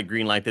 we might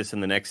greenlight this in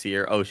the next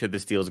year. Oh shit,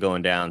 this deal's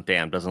going down.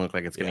 Damn, doesn't look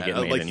like it's going to get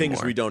made like anymore.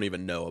 Things we don't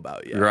even know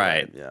about yet.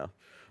 Right. Yeah.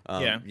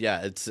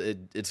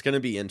 It's going to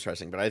be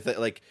interesting, but I think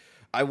like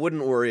I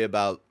wouldn't worry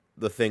about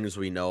the things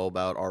we know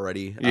about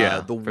already.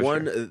 The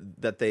one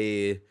that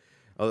they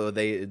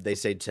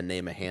say to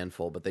name a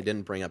handful, but they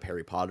didn't bring up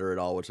Harry Potter at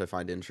all, which I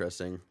find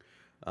interesting.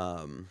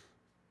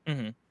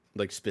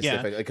 Like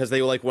specific, because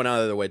they like went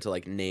out of their way to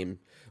like name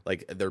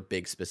like their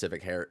big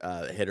specific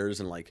hitters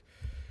and like.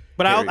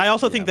 But I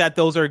also think that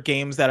those are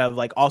games that have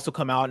like also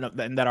come out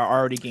and that are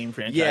already game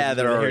franchises. Yeah,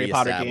 that are already Harry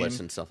Potter established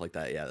game and stuff like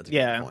that. Yeah, that's a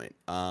good point.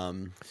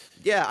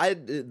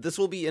 This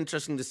will be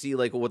interesting to see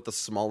like what the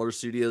smaller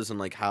studios and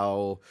like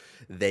how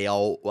they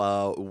all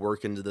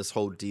work into this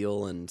whole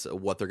deal and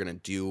what they're gonna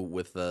do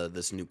with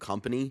this new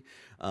company.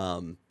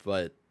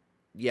 But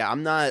yeah,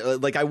 I'm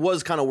not like I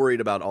was kind of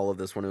worried about all of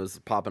this when it was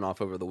popping off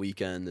over the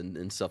weekend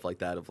and stuff like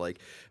that. Of like,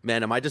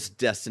 man, am I just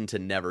destined to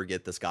never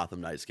get this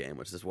Gotham Knights game,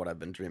 which is what I've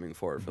been dreaming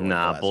for like,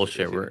 nah,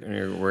 bullshit. We're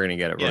gonna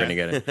get it. We're gonna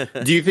get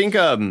it. Do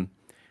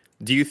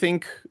you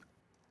think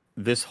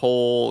this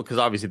whole, because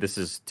obviously this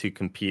is to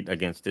compete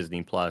against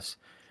Disney Plus,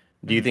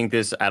 do you think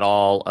this at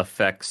all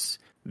affects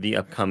the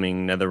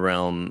upcoming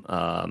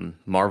NetherRealm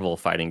Marvel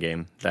fighting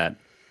game that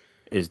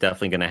is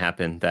definitely going to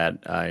happen?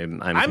 That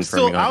I'm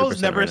still. I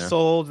was never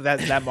sold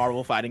that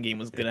Marvel fighting game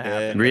was going to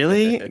happen.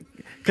 Really?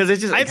 Because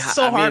it's just it's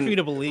so hard for you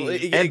to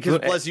believe.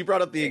 Plus, you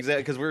brought up the exact,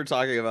 because we were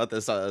talking about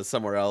this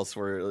somewhere else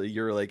where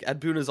you're like, Ed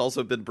Boon has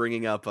also been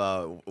bringing up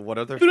what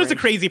other. Ed Boon is a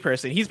crazy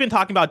person. He's been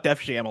talking about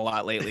Def Jam a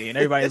lot lately, and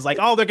everybody's like,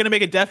 "Oh, they're going to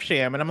make a Def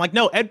Jam," and I'm like,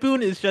 "No, Ed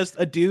Boon is just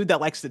a dude that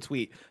likes to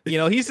tweet. You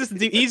know, he's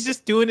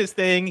just doing his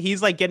thing.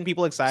 He's like getting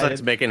people excited. So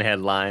it's making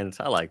headlines.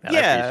 I like that. I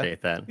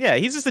appreciate that. Yeah,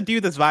 he's just a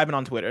dude that's vibing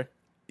on Twitter.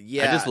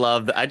 Yeah,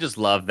 I just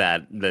love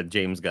that the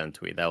James Gunn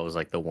tweet. That was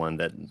like the one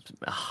that,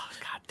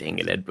 god dang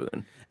it, Ed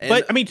Boon.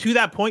 But I mean, to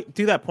that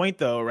point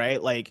though, right?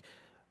 Like,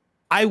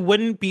 I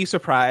wouldn't be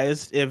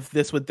surprised if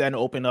this would then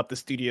open up the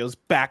studios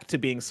back to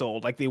being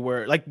sold like they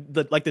were, like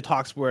the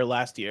talks were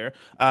last year,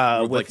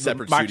 with like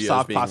separate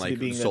Microsoft studios possibly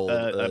being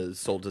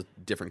sold to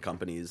different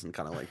companies and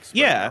kind of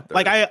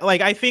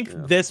like I think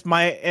this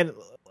might, and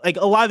like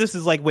a lot of this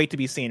is like wait to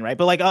be seen, right?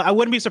 But like I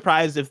wouldn't be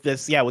surprised if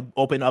this would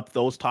open up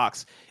those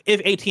talks.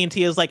 If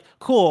AT&T is like,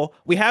 cool,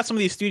 we have some of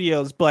these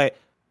studios, but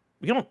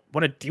we don't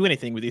want to do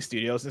anything with these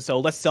studios, and so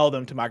let's sell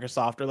them to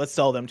Microsoft, or let's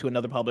sell them to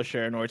another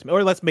publisher in order to,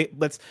 or let's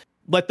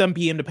let them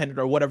be independent,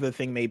 or whatever the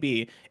thing may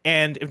be.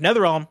 And if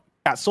NetherRealm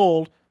got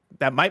sold,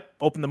 that might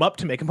open them up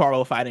to make a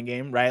Marvel fighting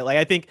game, right? Like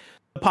I think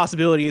the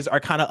possibilities are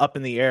kind of up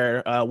in the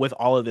air with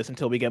all of this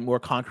until we get more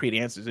concrete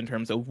answers in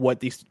terms of where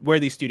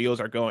these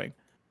studios are going.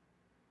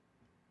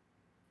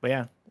 But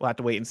yeah, we'll have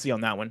to wait and see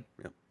on that one.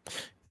 Yep.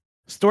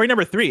 Story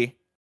number 3.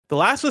 The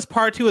Last of Us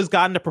Part 2 has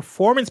gotten a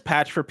performance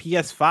patch for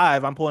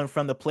PS5. I'm pulling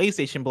from the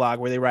PlayStation blog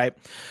where they write,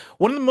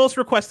 one of the most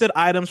requested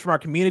items from our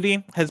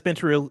community has been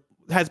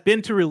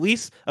to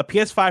release a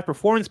PS5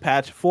 performance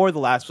patch for The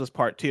Last of Us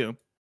Part 2.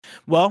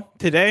 Well,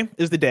 today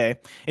is the day,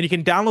 and you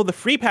can download the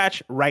free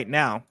patch right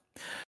now.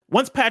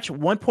 Once patch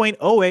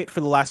 1.08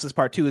 for The Last of Us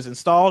Part 2 is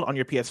installed on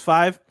your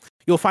PS5,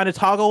 you'll find a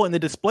toggle in the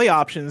display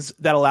options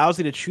that allows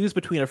you to choose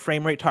between a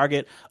frame rate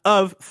target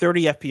of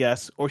 30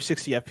 FPS or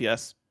 60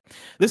 FPS.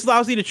 This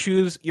allows you to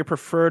choose your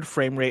preferred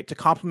frame rate to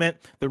complement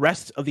the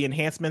rest of the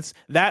enhancements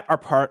that are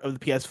part of the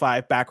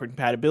PS5 backward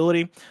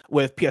compatibility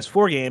with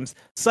PS4 games,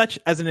 such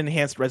as an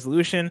enhanced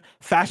resolution,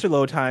 faster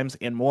load times,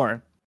 and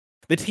more.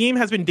 The team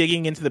has been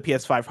digging into the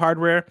PS5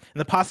 hardware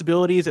and the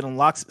possibilities it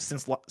unlocks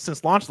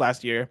since launch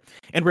last year,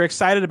 and we're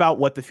excited about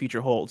what the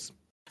future holds.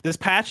 This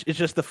patch is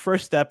just the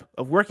first step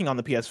of working on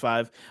the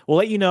PS5. We'll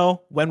let you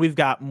know when we've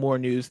got more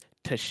news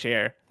to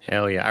share.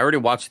 Hell yeah. I already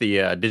watched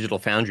the Digital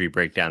Foundry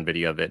breakdown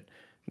video of it.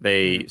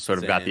 They sort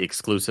of got the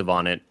exclusive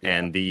on it,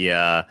 and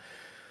the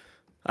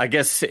I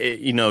guess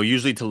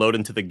usually to load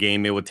into the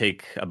game it would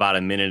take about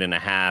a minute and a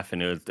half,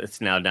 and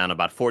it's now down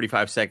about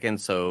 45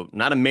 seconds. So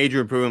not a major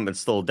improvement, but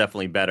still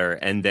definitely better.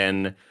 And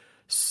then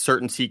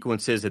certain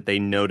sequences that they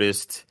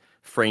noticed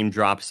frame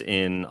drops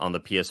in on the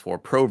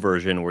PS4 Pro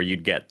version, where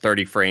you'd get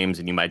 30 frames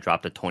and you might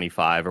drop to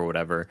 25 or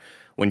whatever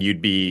when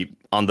you'd be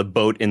on the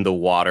boat in the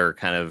water,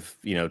 kind of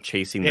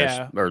chasing this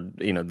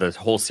the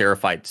whole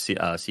Seraphite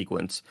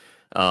sequence.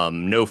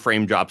 No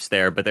frame drops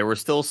there, but there were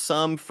still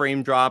some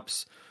frame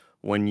drops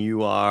when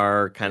you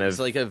are kind of, it's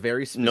like a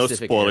very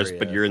specific no spoilers, area.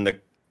 but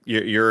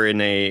you're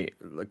in a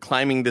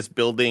climbing this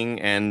building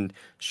and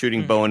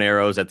shooting bow and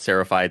arrows at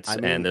Seraphites,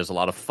 and there's a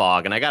lot of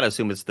fog, and I gotta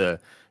assume it's that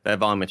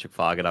volumetric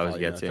fog it always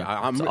gets in.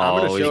 I'm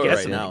going to show it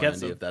right now,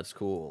 Andy, if that's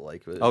cool.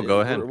 Like,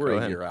 go ahead. We're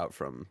a year out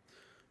from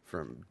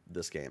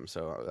this game,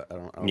 so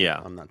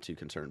I'm not too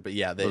concerned. But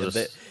yeah,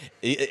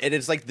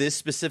 it's like this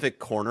specific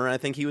corner. I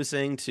think he was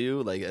saying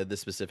too, like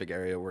this specific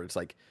area where it's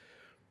like,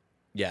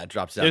 it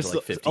drops down to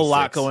like 56. A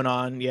lot going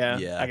on.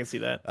 Yeah, I can see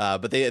that.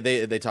 But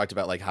they talked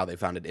about like how they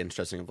found it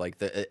interesting. Of like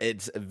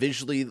it's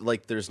visually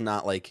like there's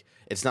not like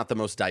it's not the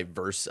most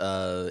diverse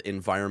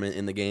environment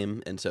in the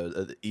game, and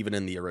so even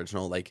in the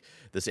original, like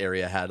this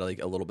area had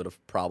like a little bit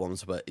of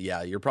problems. But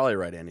yeah, you're probably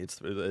right, Andy. It's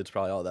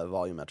probably all that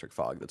volumetric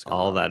fog that's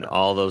going on.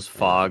 All those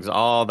fogs,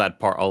 all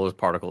those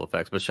particle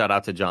effects. But shout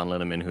out to John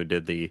Linneman who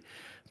did the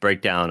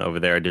breakdown over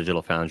there at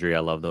Digital Foundry. I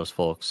love those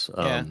folks.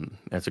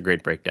 It's a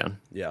great breakdown.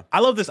 Yeah,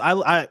 I love this.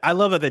 I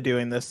love that they're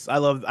doing this. I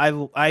love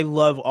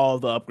all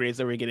the upgrades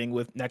that we're getting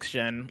with next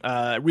gen.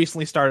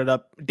 Recently started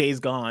up Days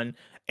Gone,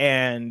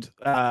 and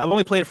I've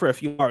only played it for a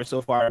few hours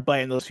so far, but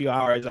in those few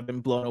hours I've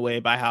been blown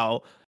away by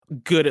how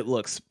good it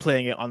looks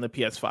playing it on the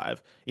PS5.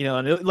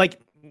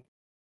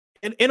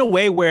 And in a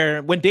way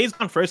where when Days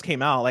Gone first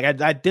came out, like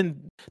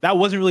that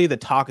wasn't really the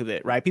talk of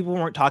it, right? People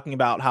weren't talking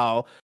about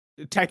how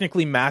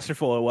technically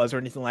masterful it was or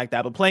anything like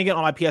that, but playing it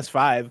on my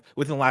PS5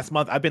 within the last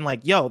month, I've been like,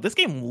 yo, this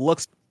game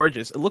looks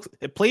gorgeous.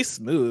 It plays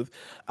smooth.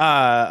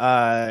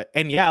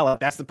 And yeah, like,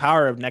 that's the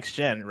power of next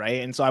gen,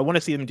 right? And so I want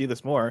to see them do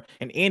this more.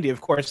 And Andy,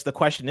 of course, the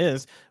question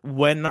is,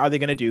 when are they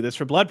going to do this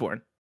for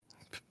Bloodborne?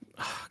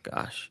 Oh,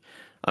 gosh.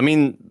 I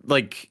mean,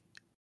 like,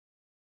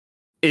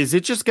 is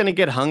it just going to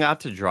get hung out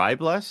to dry,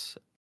 Bless?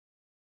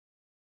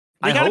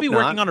 They got to be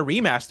working on a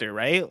remaster,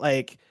 right?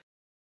 Like,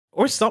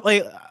 or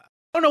something. I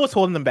don't know what's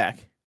holding them back.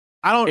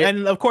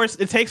 And of course,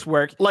 it takes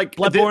work. Like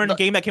Bloodborne,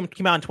 game that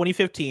came out in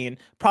 2015,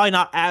 probably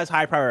not as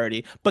high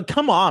priority. But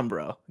come on,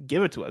 bro,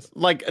 give it to us.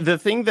 Like the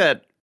thing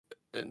that,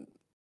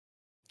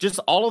 just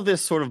all of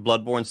this sort of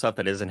Bloodborne stuff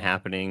that isn't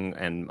happening,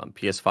 and on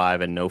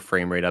PS5 and no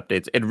frame rate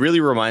updates. It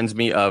really reminds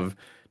me of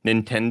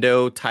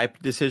Nintendo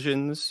type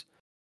decisions,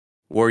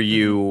 where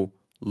you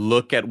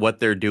look at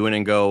what they're doing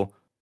and go,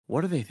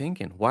 "What are they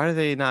thinking? Why are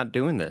they not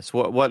doing this?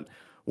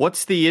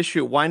 What's the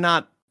issue? Why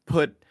not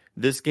put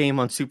this game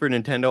on Super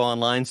Nintendo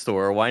Online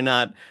Store? Why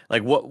not,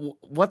 like,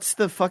 what's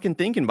the fucking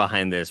thinking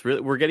behind this?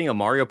 Really, we're getting a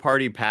Mario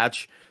Party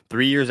patch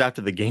 3 years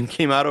after the game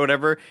came out or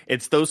whatever."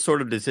 It's those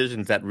sort of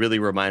decisions that really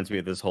reminds me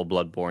of this whole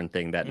Bloodborne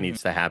thing that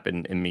needs to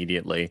happen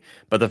immediately.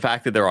 But the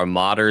fact that there are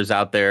modders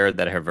out there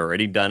that have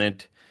already done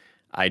it,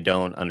 I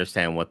don't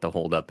understand what the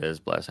holdup is,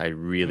 Bless. I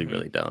really,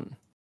 really don't.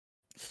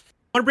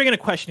 I want to bring in a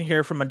question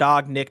here from a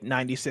dog,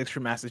 Nick96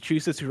 from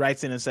Massachusetts, who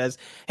writes in and says,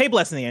 "Hey,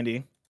 Bless and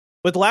Andy,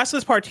 with The Last of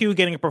Us Part 2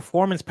 getting a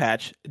performance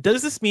patch,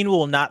 does this mean we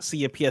will not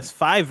see a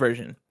PS5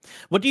 version?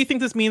 What do you think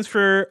this means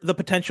for the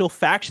potential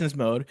factions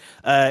mode?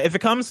 If it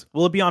comes,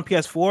 will it be on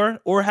PS4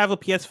 or have a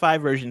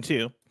PS5 version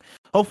too?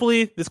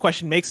 Hopefully this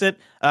question makes it,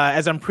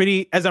 as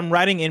I'm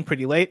writing in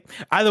pretty late.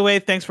 Either way,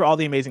 thanks for all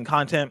the amazing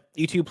content.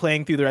 You two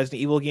playing through the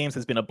Resident Evil games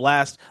has been a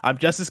blast. I'm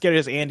just as scared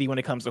as Andy when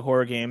it comes to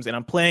horror games, and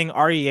I'm playing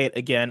RE8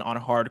 again on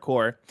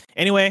hardcore.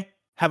 Anyway,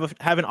 have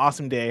an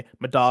awesome day.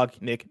 My dog,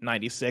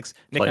 Nick96.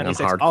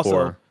 Nick96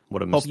 also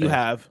what a mistake. Hope you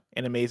have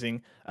an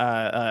amazing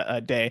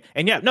day.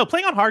 And yeah, no,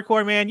 playing on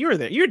hardcore, man, you're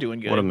there. You're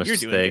doing good. What a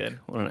mistake. You're doing good.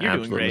 What an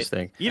absolute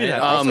mistake. You did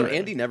also,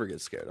 Andy never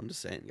gets scared. I'm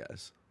just saying,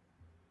 guys.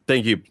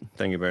 Thank you,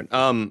 Bert.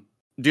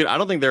 Dude, I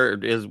don't think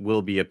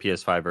will be a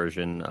PS5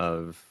 version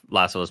of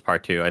Last of Us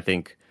Part 2. I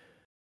think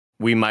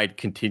we might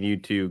continue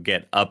to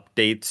get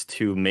updates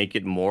to make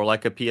it more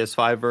like a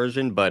PS5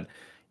 version, but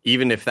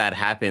even if that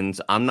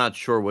happens, I'm not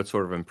sure what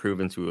sort of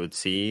improvements we would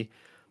see.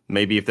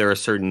 Maybe if there are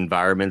certain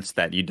environments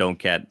that you don't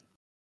get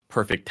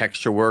perfect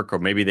texture work, or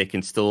maybe they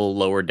can still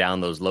lower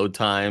down those load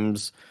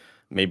times.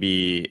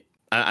 Maybe,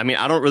 I mean,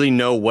 I don't really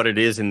know what it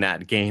is in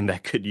that game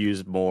that could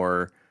use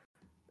more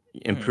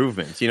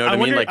improvements. You know what I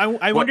mean? Like,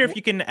 I wonder if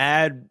you can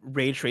add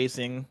ray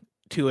tracing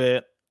to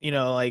it, you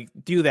know, like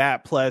do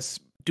that plus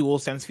dual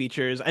sense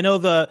features. I know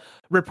the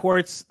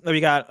reports that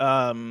we got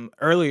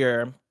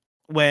earlier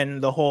when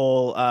the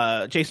whole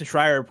Jason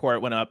Schreier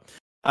report went up,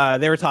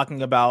 they were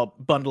talking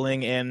about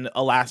bundling in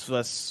a Last of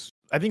Us,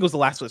 I think it was the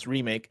Last of Us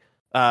remake,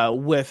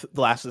 with The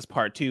Last of Us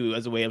Part 2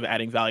 as a way of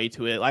adding value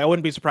to it. Like, I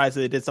wouldn't be surprised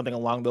if they did something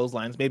along those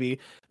lines. Maybe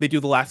they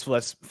do The Last of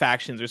Us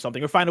factions or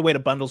something, or find a way to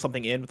bundle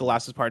something in with The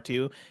Last of Us Part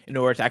 2 in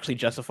order to actually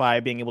justify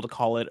being able to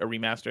call it a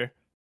remaster.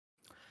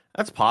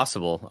 That's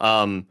possible.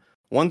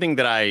 One thing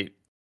that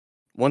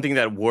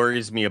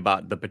worries me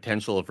about the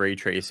potential of ray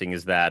tracing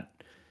is that,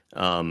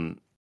 again,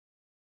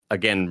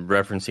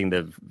 referencing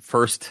the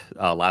first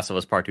Last of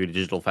Us Part 2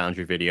 Digital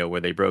Foundry video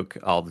where they broke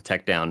all the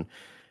tech down,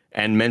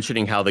 and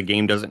mentioning how the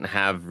game doesn't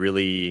have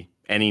really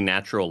any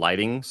natural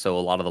lighting. So a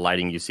lot of the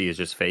lighting you see is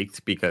just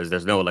faked because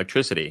there's no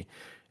electricity.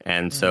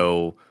 And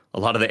so a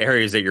lot of the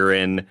areas that you're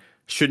in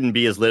shouldn't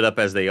be as lit up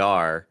as they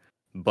are,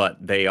 but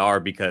they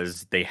are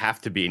because they have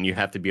to be. And you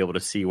have to be able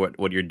to see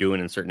what you're doing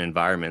in certain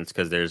environments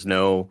because there's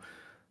no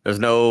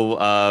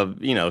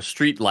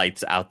street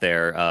lights out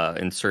there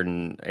in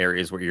certain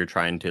areas where you're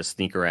trying to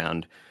sneak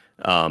around.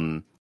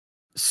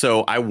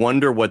 So I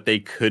wonder what they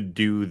could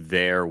do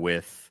there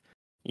with,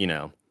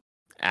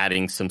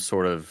 adding some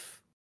sort of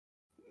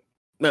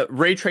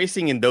ray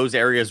tracing in those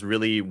areas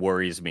really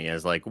worries me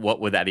as like, what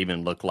would that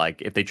even look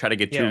like? If they try to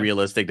get too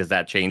realistic, does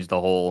that change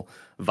the whole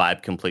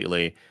vibe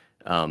completely?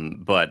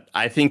 But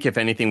I think if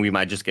anything, we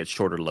might just get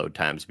shorter load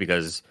times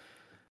because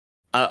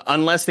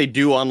unless they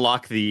do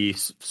unlock the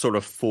sort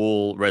of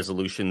full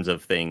resolutions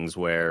of things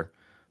where,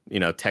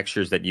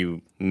 textures that you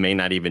may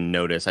not even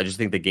notice. I just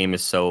think the game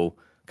is so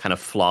kind of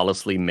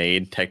flawlessly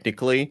made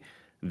technically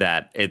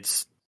that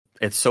it's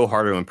so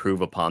hard to improve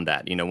upon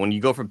that. When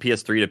you go from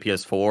PS3 to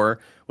PS4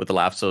 with The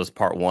Last of Us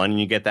Part 1 and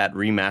you get that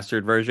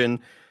remastered version,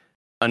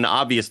 an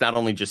obvious not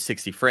only just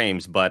 60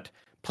 frames, but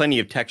plenty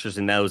of textures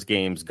in those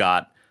games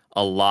got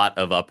a lot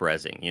of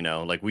up-resing,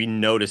 Like, we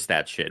noticed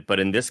that shit. But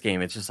in this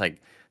game, it's just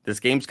like, this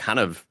game's kind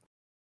of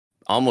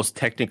almost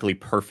technically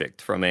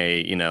perfect from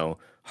a,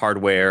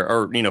 hardware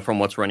or, from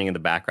what's running in the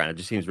background. It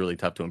just seems really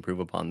tough to improve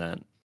upon that.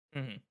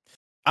 Mm-hmm.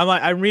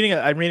 I'm reading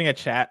a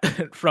chat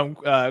from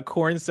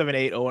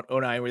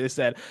Corn7809 where they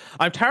said,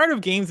 "I'm tired of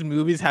games and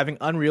movies having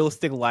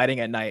unrealistic lighting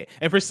at night,"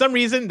 and for some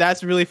reason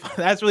that's really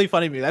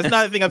funny to me. That's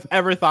not a thing I've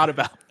ever thought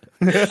about.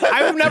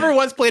 I've never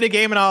once played a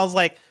game and I was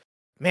like,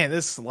 "Man,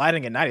 this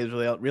lighting at night is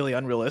really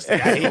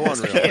unrealistic. I hate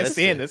this. I can't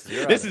stand this.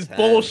 This is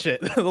bullshit."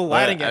 The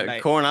lighting at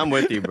night. Corn, I'm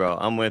with you, bro.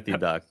 I'm with you,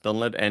 Doc. Don't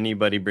let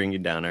anybody bring you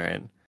down. All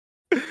right.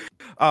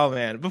 Oh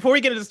man! Before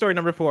we get into story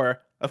number 4,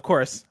 of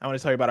course, I want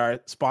to tell you about our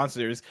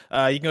sponsors.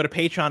 You can go to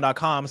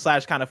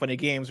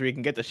patreon.com/kindoffunnygames where you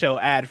can get the show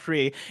ad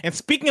free. And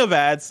speaking of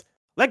ads,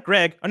 let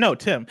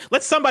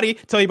somebody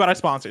tell you about our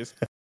sponsors.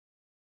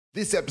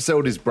 This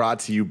episode is brought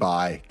to you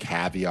by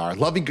Caviar.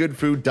 Loving good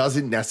food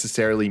doesn't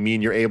necessarily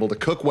mean you're able to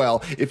cook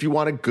well. If you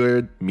want a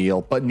good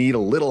meal but need a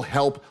little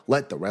help,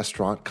 let the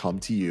restaurant come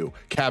to you.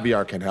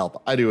 Caviar can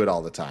help. I do it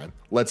all the time.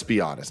 Let's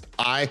be honest.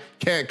 I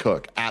can't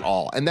cook at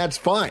all, and that's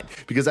fine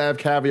because I have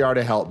Caviar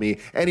to help me.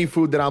 Any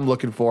food that I'm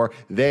looking for,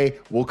 they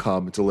will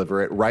come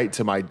deliver it right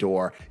to my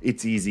door.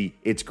 It's easy.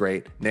 It's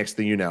great. Next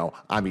thing you know,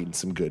 I'm eating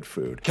some good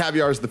food.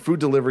 Caviar is the food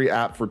delivery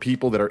app for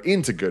people that are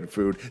into good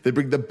food. They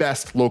bring the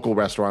best local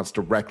restaurants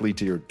directly directly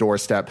to your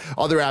doorstep.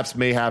 Other apps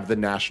may have the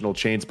national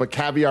chains, but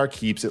Caviar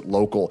keeps it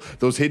local.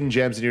 Those hidden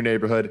gems in your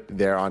neighborhood,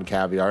 they're on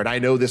Caviar. And I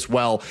know this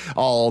well.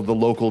 All the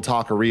local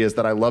taquerias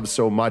that I love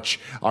so much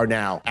are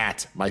now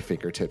at my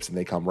fingertips, and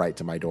they come right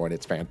to my door, and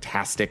it's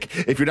fantastic.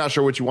 If you're not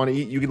sure what you want to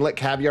eat, you can let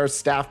Caviar's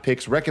staff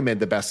picks recommend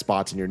the best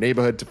spots in your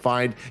neighborhood to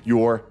find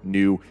your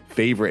new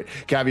favorite.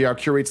 Caviar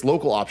curates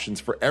local options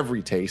for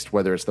every taste,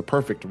 whether it's the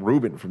perfect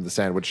Reuben from the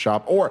sandwich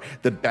shop or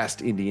the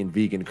best Indian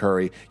vegan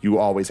curry. You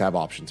always have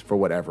options for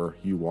whatever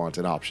you want,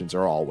 and options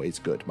are always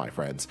good, my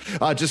friends.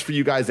 Just for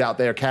you guys out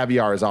there,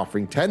 Caviar is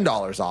offering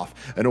 $10 off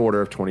an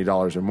order of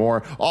 $20 or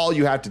more. All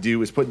you have to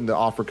do is put in the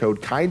offer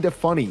code Kinda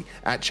Funny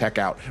at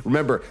checkout.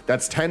 Remember,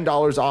 that's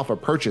 $10 off a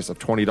purchase of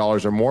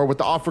 $20 or more with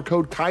the offer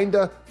code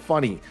Kinda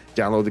Funny.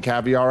 Download the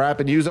Caviar app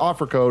and use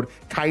offer code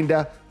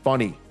Kinda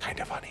Funny.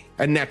 Kinda Funny.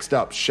 And next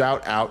up,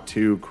 shout out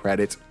to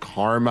Credit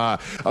Karma.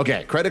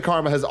 Okay, Credit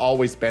Karma has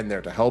always been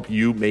there to help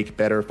you make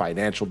better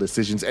financial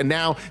decisions, and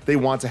now they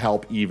want to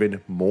help even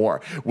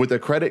more. With a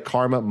Credit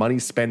Karma money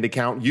spend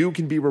account, you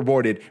can be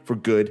rewarded for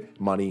good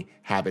money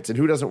habits. And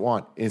who doesn't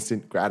want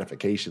instant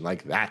gratification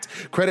like that?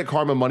 Credit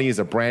Karma Money is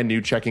a brand new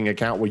checking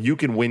account where you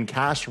can win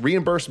cash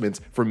reimbursements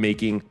for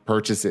making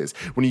purchases.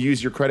 When you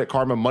use your Credit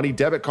Karma Money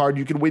debit card,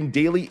 you can win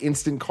daily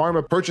instant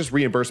Karma purchase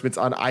reimbursements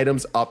on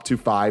items up to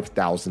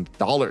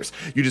 $5,000.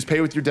 You just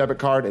pay with your debit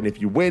card, and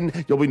if you win,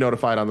 you'll be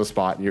notified on the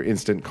spot, and your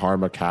instant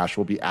Karma cash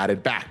will be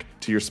added back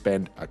to your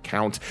spend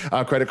account.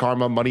 Credit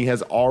Karma Money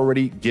has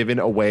already given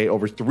away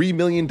over $3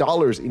 million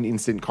in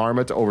instant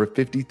Karma to over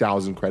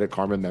 50,000 Credit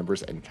Karma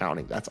members and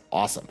counting. That's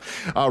awesome.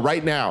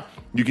 Right now,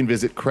 you can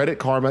visit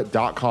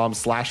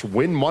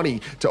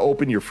creditkarma.com/winmoney to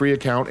open your free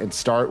account and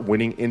start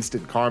winning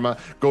instant Karma.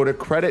 Go to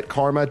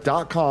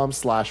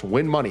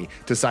creditkarma.com/winmoney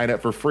to sign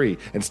up for free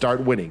and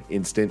start winning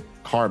instant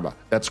Karma.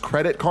 That's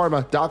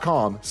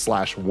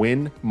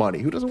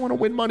creditkarma.com/winmoney. Who doesn't want to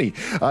win money?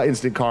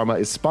 Instant Karma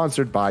is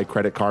sponsored by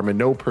Credit Karma.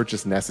 No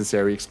purchase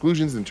necessary.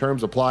 Exclusions and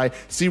terms apply.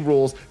 See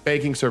rules.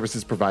 Banking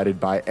services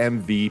provided by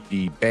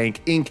MVP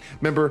Bank Inc.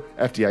 Member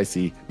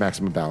FDIC.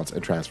 Maximum balance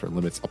and transfer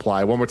limits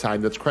apply. One more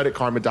time. That's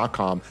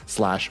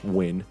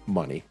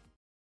creditkarma.com/winmoney.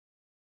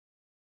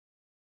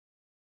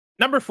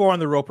 Number 4 on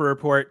the Roper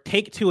Report,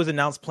 Take-Two has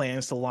announced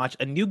plans to launch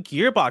a new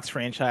Gearbox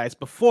franchise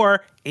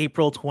before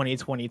April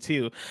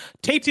 2022.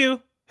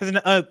 Take-Two has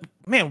I'm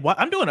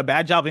doing a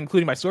bad job of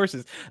including my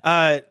sources.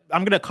 I'm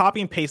going to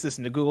copy and paste this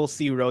into Google,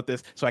 see who wrote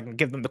this, so I can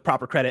give them the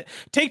proper credit.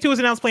 Take-Two has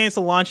announced plans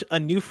to launch a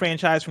new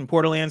franchise from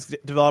Borderlands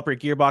developer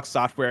Gearbox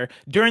Software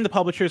during the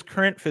publisher's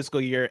current fiscal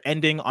year,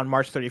 ending on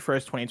March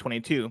 31st,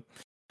 2022.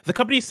 The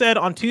company said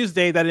on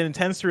Tuesday that it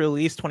intends to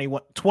release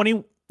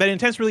 21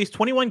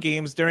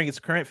 games during its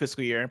current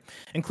fiscal year,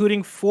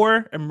 including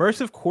 4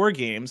 immersive core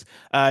games,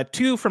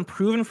 2 from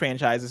proven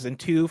franchises and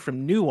 2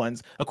 from new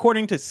ones,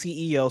 according to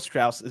CEO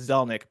Strauss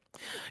Zelnick.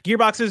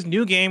 Gearbox's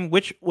new game,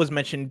 which was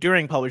mentioned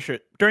during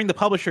the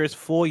publisher's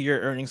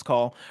full-year earnings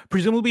call,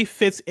 presumably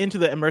fits into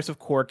the immersive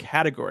core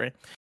category.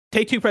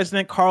 Take-Two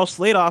president Karl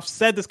Slatoff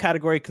said this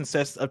category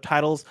consists of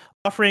titles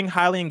offering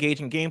highly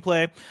engaging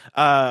gameplay,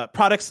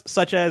 products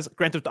such as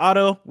Grand Theft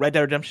Auto, Red Dead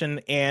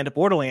Redemption, and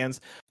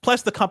Borderlands,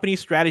 plus the company's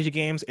strategy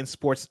games and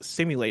sports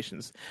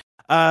simulations.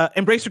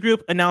 Embracer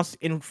Group announced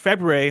in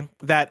February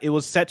that it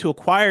was set to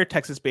acquire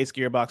Texas-based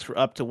Gearbox for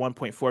up to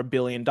 $1.4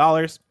 billion.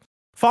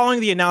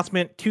 Following the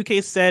announcement,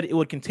 2K said it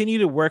would continue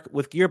to work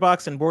with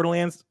Gearbox and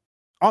Borderlands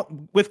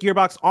on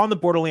the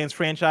Borderlands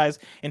franchise,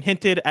 and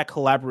hinted at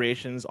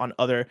collaborations on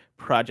other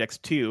projects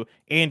too.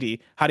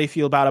 Andy, how do you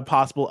feel about a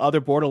possible other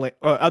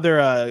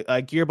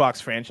Gearbox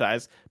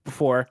franchise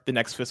before the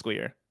next fiscal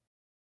year?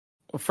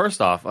 Well, first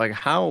off, like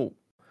how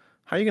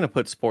are you going to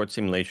put sports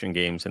simulation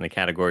games in the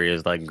category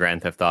as like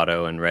Grand Theft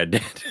Auto and Red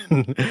Dead?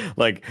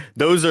 Like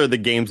those are the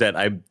games that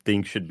I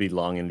think should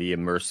belong in the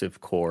immersive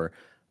core.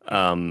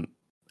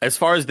 As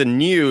far as the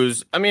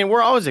news, I mean,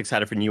 we're always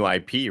excited for new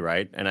IP,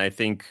 right? And I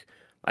think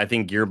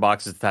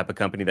Gearbox is the type of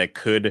company that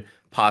could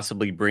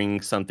possibly bring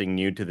something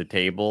new to the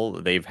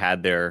table. They've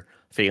had their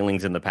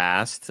failings in the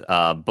past,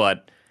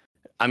 but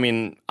I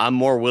mean, I'm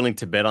more willing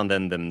to bet on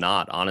them than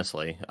not,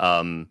 honestly.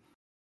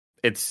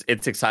 It's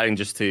exciting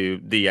just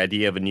to the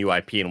idea of a new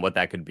IP and what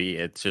that could be.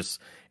 It's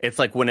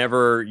like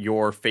whenever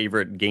your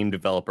favorite game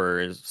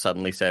developer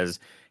suddenly says,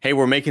 hey,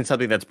 we're making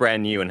something that's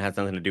brand new and has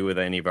nothing to do with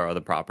any of our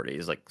other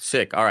properties. Like,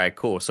 sick. All right,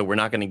 cool. So we're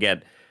not going to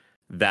get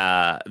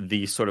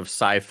the sort of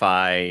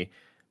sci-fi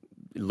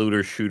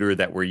looter shooter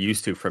that we're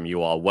used to from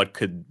you all. What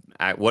could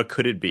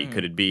it be?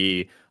 Could it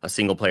be a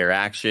single player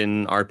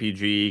action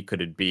RPG?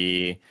 Could it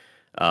be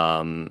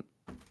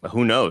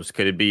who knows?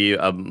 Could it be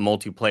a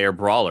multiplayer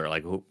brawler?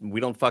 Like, we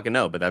don't fucking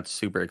know, but that's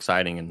super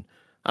exciting, and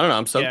I don't know,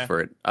 I'm stoked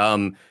for it.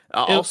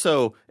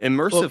 Also,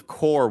 immersive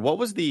core, what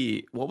was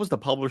the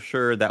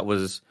publisher that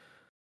was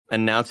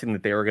announcing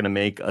that they were going to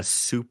make a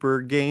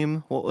super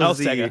game? What was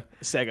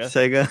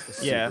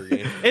Sega. Yeah.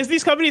 As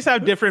these companies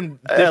have different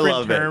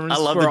terms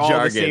for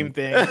all the same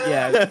thing.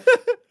 Yeah.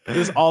 This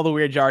is all the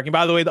weird jargon.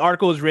 By the way, the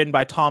article was written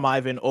by Tom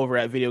Ivan over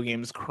at Video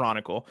Games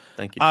Chronicle.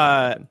 Thank you, Tom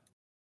Ivan.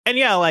 And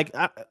yeah, like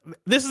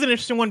this is an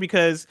interesting one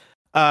because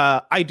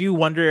I do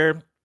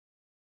wonder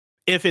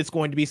if it's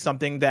going to be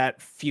something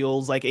that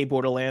feels like a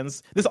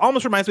Borderlands. This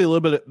almost reminds me a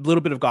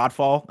little bit of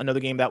Godfall,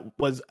 another game that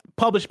was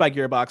published by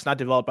Gearbox, not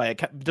developed by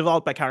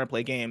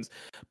Counterplay Games,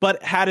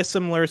 but had a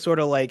similar sort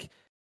of like,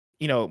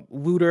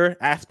 looter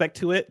aspect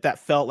to it that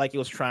felt like it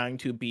was trying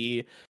to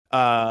be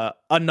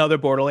another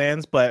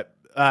Borderlands, but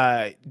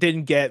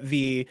didn't get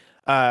the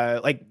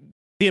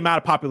amount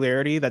of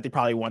popularity that they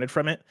probably wanted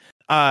from it.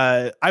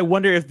 I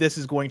wonder if this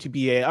is going to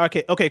be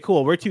okay,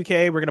 cool. We're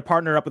 2K. We're going to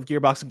partner up with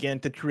Gearbox again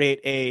to create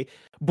a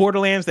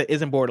Borderlands that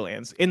isn't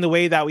Borderlands, in the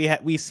way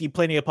that we see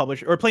plenty of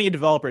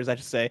developers, I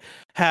should say,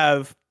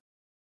 have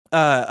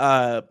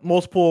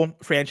multiple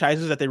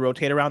franchises that they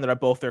rotate around that are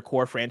both their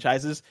core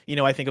franchises.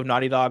 I think of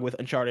Naughty Dog with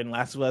Uncharted and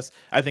Last of Us.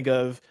 I think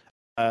of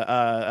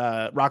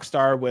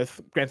Rockstar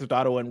with Grand Theft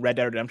Auto and Red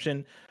Dead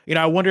Redemption.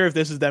 I wonder if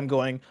this is them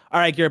going, all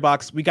right,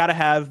 Gearbox, we got to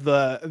have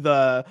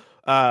the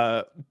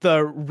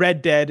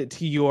Red Dead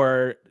to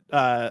your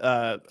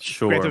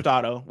sure. Grand Theft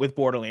Auto with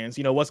Borderlands.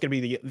 What's going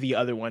to be the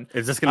other one?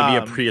 Is this going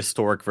to be a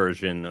prehistoric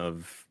version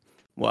of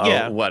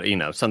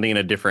something in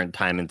a different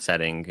time and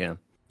setting? Yeah.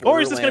 Or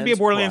is this going to be a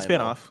Borderlands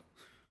spinoff?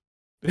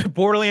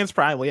 Borderlands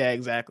Primal, yeah,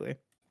 exactly.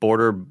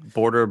 Border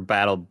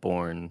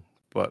Battleborn.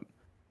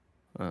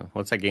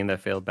 What's that game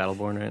that failed?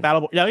 Battleborn,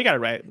 right? Yeah, you got it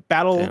right.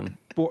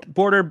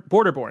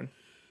 Borderborn.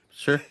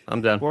 Sure,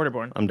 I'm done.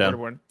 Borderborn. I'm done.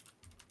 Borderborn.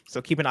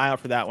 So keep an eye out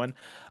for that one.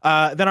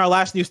 Then our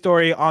last news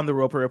story on the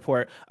Roper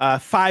Report.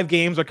 5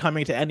 games are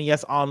coming to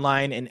NES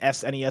Online and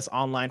SNES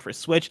Online for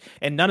Switch,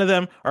 and none of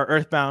them are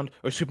Earthbound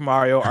or Super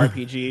Mario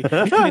RPG.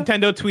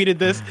 Nintendo tweeted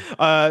this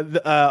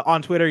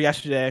on Twitter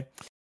yesterday.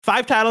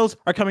 5 titles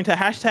are coming to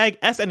hashtag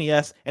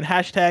SNES and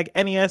hashtag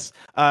NES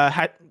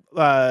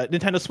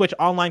Nintendo Switch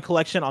Online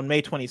Collection on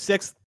May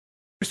 26th.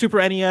 For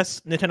Super NES,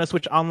 Nintendo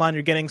Switch Online,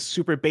 you're getting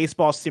Super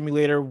Baseball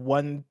Simulator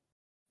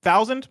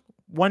 1000.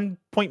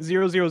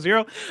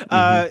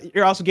 1.000.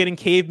 You're also getting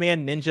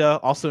Caveman Ninja,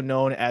 also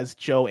known as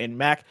Joe and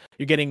Mac.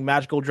 You're getting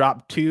Magical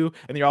Drop 2,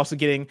 and you're also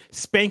getting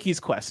Spanky's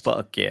Quest.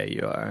 Fuck yeah,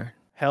 you are.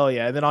 Hell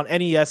yeah. And then on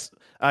NES,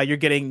 you're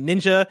getting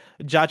Ninja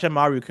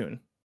Jajamaru-kun.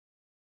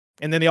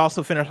 And then they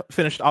also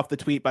finished off the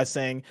tweet by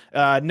saying,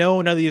 no,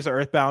 none of these are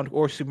Earthbound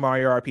or Super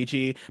Mario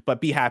RPG, but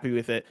be happy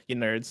with it, you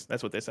nerds.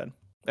 That's what they said.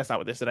 That's not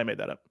what they said. I made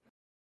that up.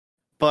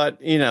 But,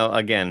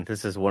 again,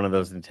 this is one of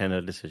those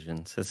Nintendo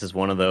decisions. This is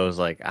one of those,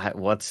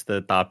 what's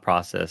the thought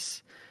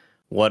process?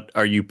 What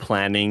are you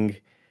planning?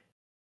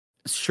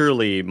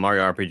 Surely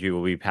Mario RPG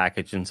will be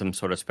packaged in some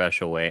sort of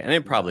special way, and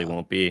it probably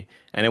won't be,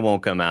 and it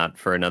won't come out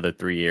for another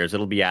 3 years.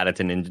 It'll be added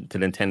to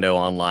Nintendo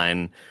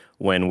Online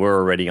when we're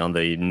already on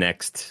the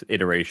next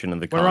iteration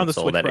of the console. We're on the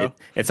Switch, bro.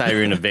 It's not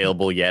even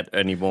available yet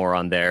anymore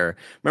on there.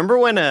 Remember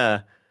when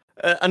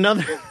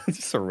another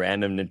just a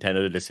random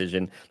Nintendo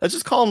decision. Let's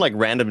just call them like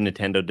random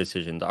Nintendo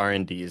decisions,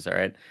 R&Ds, all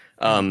right?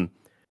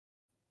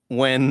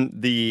 When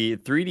the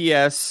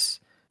 3DS,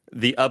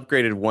 the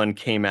upgraded one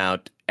came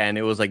out, and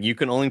it was like, you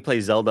can only play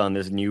Zelda on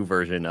this new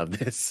version of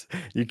this.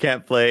 You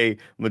can't play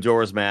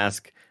Majora's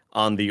Mask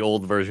on the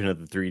old version of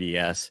the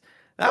 3DS.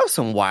 That was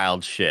some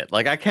wild shit.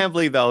 Like, I can't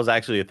believe that was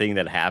actually a thing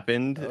that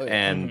happened. Oh, yeah.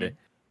 And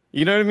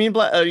you know what I mean?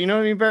 You know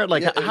what I mean, Barrett?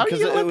 Like, how do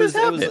you let this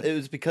happen? It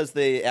was because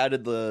they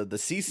added the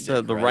C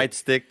stick, the right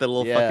stick, the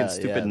little fucking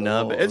stupid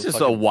nub. It's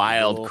just a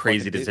wild,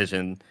 crazy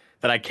decision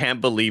that I can't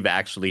believe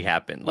actually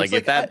happened. Like,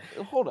 if that,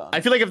 hold on,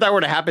 I feel like if that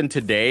were to happen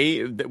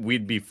today,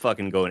 we'd be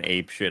fucking going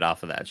ape shit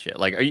off of that shit.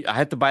 Like, I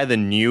have to buy the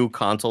new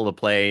console to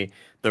play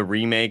the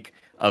remake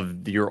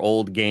of your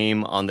old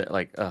game on the,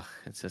 like,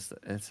 it's just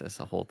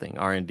a whole thing.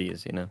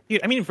 R&Ds, Dude,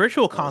 I mean,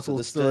 Virtual Console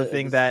is still a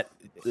thing that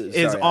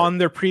is on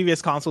their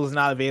previous console is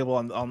not available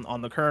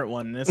on the current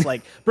one. And it's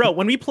like, bro,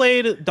 when we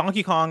played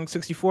Donkey Kong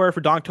 64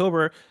 for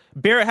Donktober,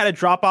 Barrett had to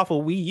drop off a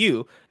Wii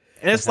U.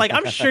 And it's like,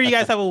 I'm sure you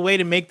guys have a way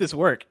to make this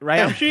work, right?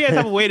 I'm sure you guys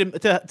have a way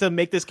to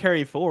make this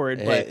carry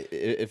forward. But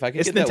if I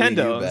can get Nintendo, that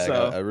Wii U back,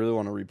 so I really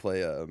want to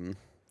replay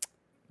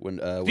Wind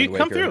Dude,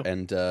 Waker,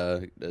 and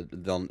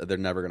they're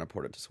never going to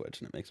port it to Switch,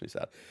 and it makes me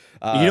sad.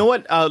 You know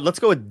what? Let's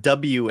go with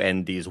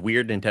WND's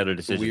weird Nintendo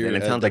decision, and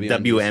it sounds like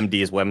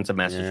WMD's Weapons of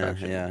Mass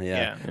Destruction.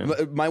 Yeah.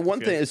 My one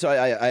thing is, so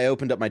I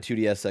opened up my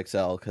 2DS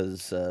XL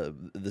because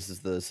this is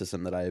the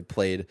system that I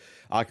played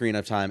Ocarina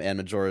of Time and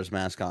Majora's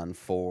Mask on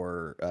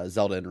for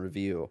Zelda in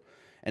Review,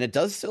 and it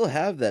does still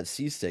have that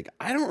C stick.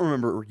 I don't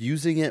remember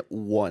using it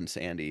once,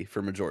 Andy,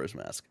 for Majora's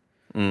Mask.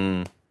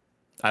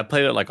 I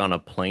played it like on a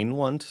plane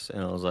once,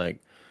 and I was like,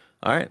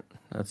 all right,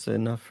 that's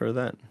enough for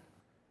that.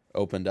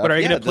 Opened up. But are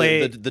you gonna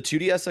play the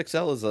 2DS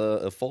XL is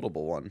a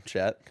foldable one?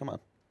 Chat, come on.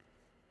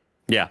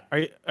 Yeah. Are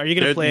you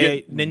gonna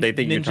play Ninja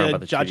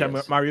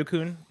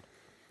Jajamaru-kun?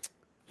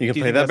 You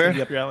can play that, Bear?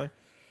 Up your alley?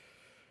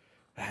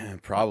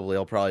 Probably.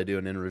 I'll probably do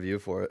an in review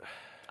for it.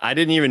 I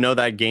didn't even know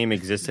that game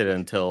existed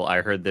until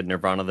I heard that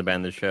Nirvana, the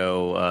band, the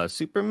show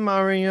Super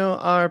Mario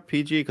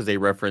RPG, because they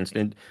referenced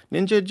Ninja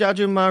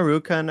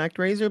Jajamaru-kun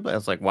ActRaiser. But I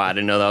was like, wow, I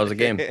didn't know that was a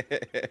game.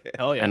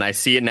 Hell yeah. And I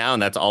see it now,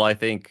 and that's all I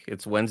think.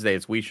 It's Wednesday.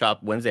 It's Wii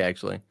Shop Wednesday,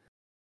 actually.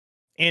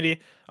 Andy,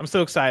 I'm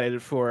so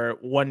excited for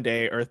one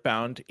day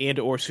Earthbound and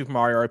or Super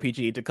Mario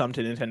RPG to come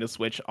to Nintendo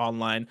Switch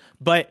online,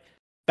 but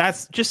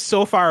that's just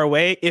so far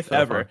away, if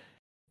ever.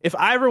 If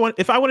I want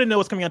to know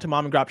what's coming out to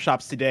mom and pop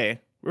shops today,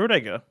 where would I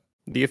go?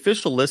 The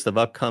official list of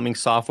upcoming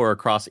software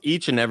across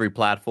each and every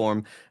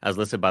platform, as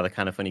listed by the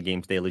Kind of Funny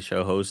Games Daily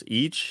Show hosts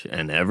each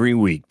and every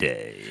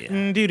weekday.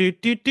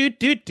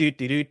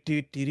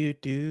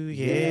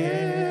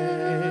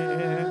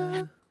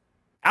 Yeah.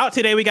 Out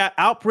today, we got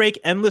Outbreak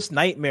Endless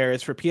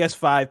Nightmares for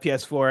PS5,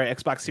 PS4,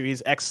 Xbox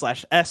Series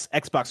X/S,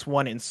 Xbox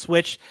One, and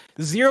Switch.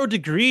 0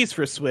 Degrees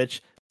for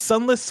Switch.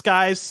 Sunless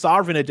Skies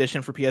Sovereign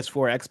Edition for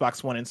PS4,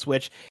 Xbox One, and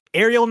Switch.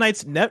 Aerial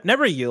Knights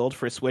Never Yield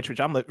for Switch, which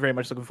I'm very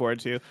much looking forward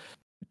to.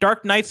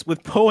 Dark Knights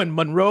with Poe and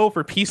Monroe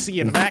for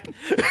PC and Mac.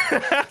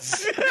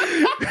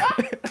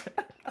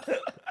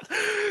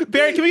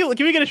 Barry, can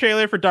we get a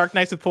trailer for Dark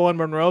Knights with Poe and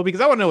Monroe?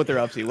 Because I want to know what they're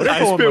up to. What are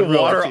I spit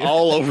water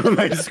all over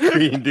my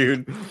screen,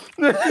 dude.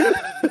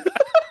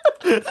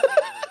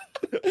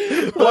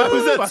 Why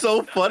was that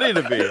so funny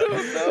to me?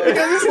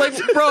 Because it's like,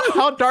 bro,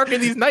 how dark are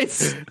these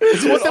nights?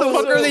 What the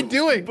fuck are they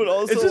doing? But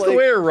also, it's just the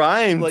way it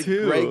rhymed, like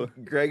too.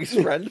 Greg's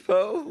friend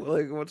Poe?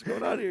 Like, what's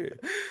going on here?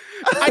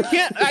 I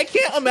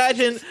can't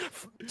imagine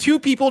two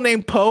people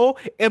named Poe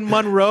and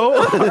Monroe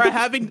are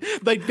having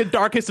like the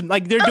darkest,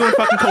 like they're doing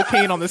fucking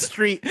cocaine on the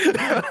street.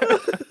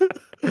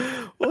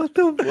 What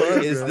the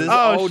fuck is this?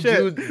 Oh shit.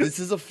 Dude, this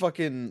is a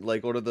fucking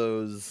like one of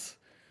those.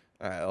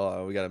 All right, hold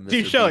on. We got a Mr.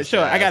 Dude, show Beast it.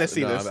 ad. I gotta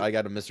see this. I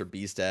got a Mr.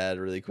 Beast ad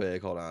really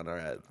quick. Hold on. All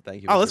right,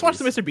 thank you. Oh, let's watch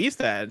the Mr.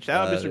 Beast ad.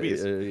 Shout out Mr.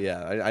 Beast.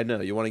 Yeah, I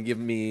know. You want to give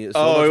me? So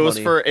oh, much it was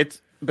money.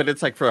 but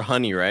it's like for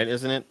honey, right?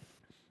 Isn't it?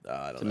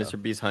 I don't know. Mr.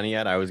 Beast honey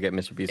ad. I always get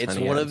Mr. Beast. It's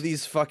honey one ads. of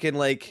these fucking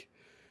like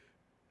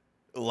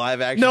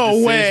live action. No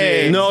decisions.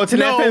 way. No, it's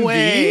an FMV.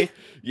 Way.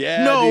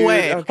 Yeah. No dude.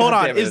 way. Oh, hold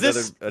on. Is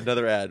this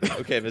another ad?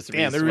 Okay, Mr.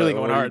 Damn, Beast. they're really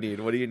going hard.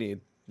 What do you need?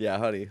 Yeah,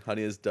 honey.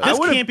 Honey is done. This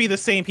can't be the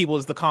same people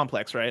as the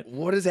Complex, right?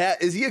 What is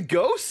that? Is he a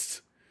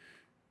ghost?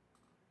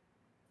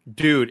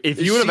 Dude,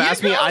 if you would have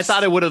asked me, I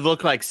thought it would have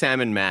looked like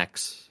Sam and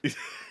Max.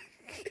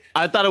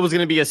 I thought it was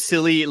going to be a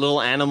silly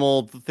little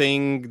animal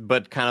thing,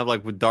 but kind of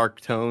like with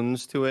dark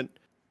tones to it.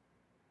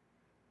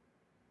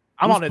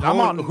 I'm on it. I'm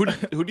on who do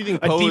you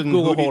think a Poe deep and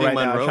Google who do you hole think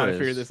right now Monroe trying to is?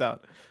 figure this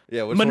out.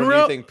 Yeah, which one do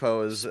you think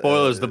Poe is?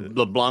 Spoilers, the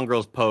blonde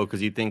girl's Poe,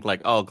 because you think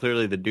like, oh,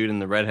 clearly the dude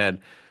and the redhead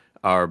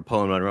are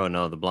Poe and Monroe.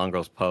 No, the blonde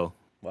girl's Poe.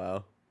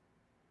 Wow.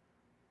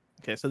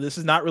 Okay, so this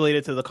is not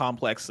related to the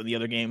Complex and the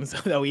other games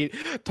that we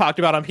talked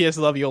about on PS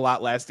Love You a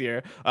lot last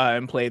year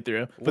and played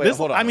through. But wait, this,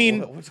 hold on. I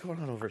mean, what's going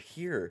on over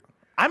here?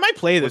 I might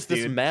play this.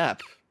 What's this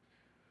map?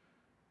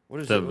 What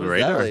is the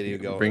radar? That lady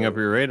going Bring up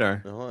your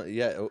radar.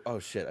 Yeah. Oh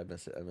shit! I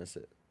missed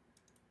it.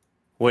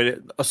 Wait,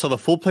 so the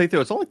full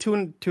playthrough? It's only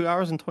 2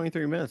 hours and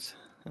 23 minutes.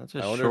 That's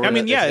just short. I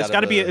mean, yeah, it's got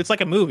to be. It's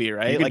like a movie,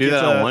 right? You can like do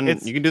that on one.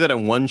 You can do that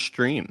on one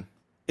stream.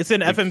 It's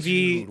an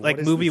FMV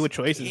like movie with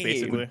choices, game?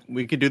 basically.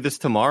 We could do this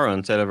tomorrow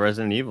instead of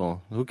Resident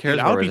Evil. Who cares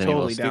about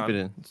Resident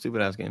Evil?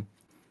 Stupid ass game.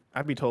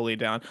 I'd be totally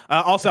down.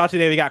 Also out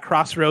today, we got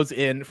Crossroads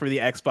in for the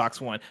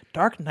Xbox One.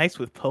 Dark Knights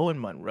with Poe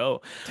and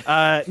Monroe.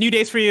 New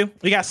days for you.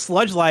 We got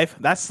Sludge Life.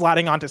 That's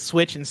sliding onto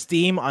Switch and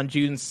Steam on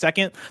June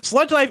 2nd.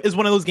 Sludge Life is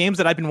one of those games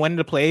that I've been wanting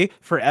to play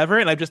forever,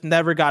 and I've just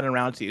never gotten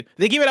around to.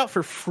 They gave it out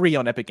for free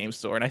on Epic Games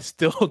Store, and I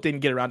still didn't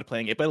get around to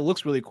playing it, but it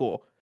looks really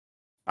cool.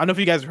 I don't know if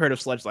you guys have heard of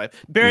Sludge Life.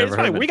 Barry, it's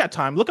fine. We got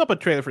time. Look up a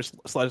trailer for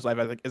Sludge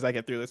Life as I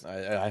get through this.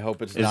 I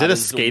hope it's. Is it a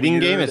skating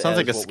game? It sounds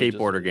like a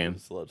skateboarder game.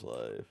 Sludge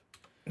Life.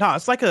 No,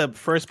 it's like a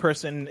first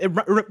person.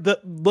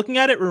 Looking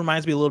at it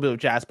reminds me a little bit of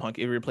Jazz Punk.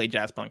 If you ever played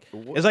Jazz Punk,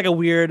 it's like a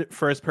weird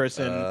first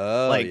person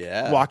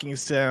walking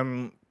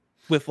sim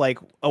with like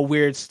a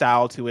weird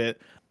style to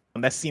it.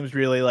 That seems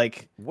really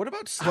like. What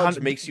about Sludge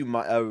makes you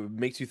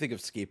think of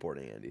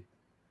skateboarding, Andy?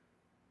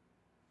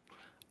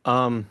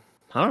 I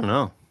don't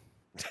know.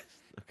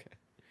 Okay.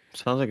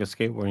 Sounds like a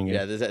skateboarding game.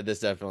 Yeah, this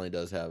definitely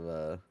does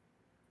have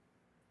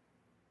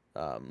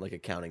like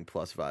accounting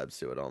plus vibes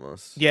to it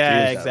almost.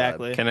 Yeah,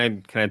 exactly. Can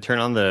I turn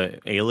on the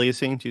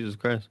aliasing? Jesus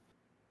Christ.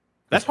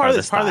 That's part of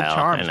the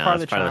charm. It's part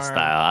of the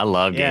style. I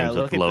love games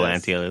with low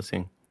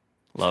anti-aliasing.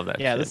 Love that.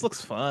 Yeah, shit. This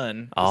looks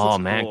fun. Oh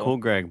man, cool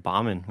Greg.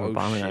 Bombing. We're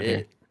bombing out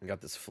here. We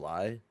got this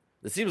fly.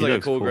 This seems like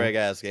a cool Greg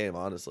ass game,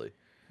 honestly.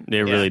 It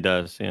really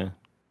does, yeah.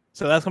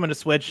 So that's coming to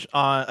Switch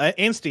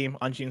and Steam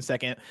on June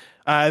 2nd.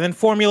 Then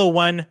Formula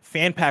One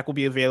Fan Pack will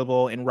be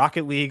available in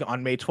Rocket League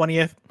on May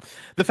 20th.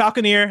 The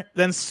Falconeer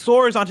then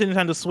soars onto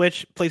Nintendo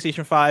Switch,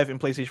 PlayStation 5, and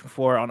PlayStation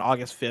 4 on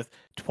August 5th,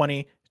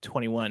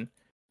 2021.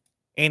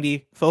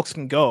 Andy, folks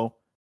can go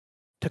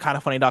to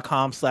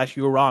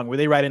kindoffunny.com/youwrewrong, where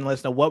they write in and let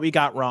us know what we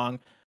got wrong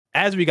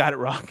as we got it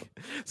wrong,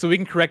 so we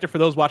can correct it for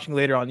those watching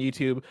later on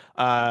YouTube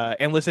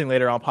and listening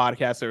later on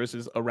podcast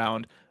services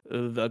around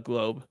the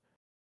globe.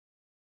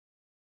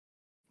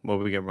 What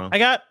did we get wrong? I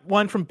got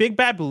one from Big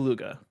Bad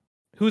Beluga,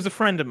 who's a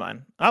friend of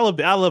mine. I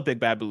love Big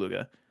Bad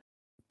Beluga.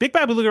 Big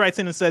Bad Beluga writes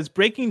in and says,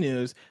 breaking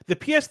news, the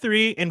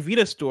PS3 and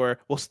Vita store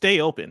will stay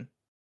open.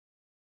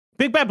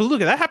 Big Bad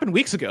Beluga, that happened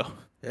weeks ago.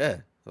 Yeah.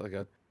 Oh,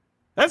 God.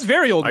 That's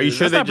very old. Are you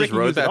sure they just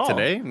wrote that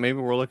today? Maybe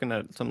we're looking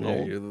at something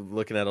old. You're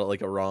looking at it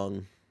like a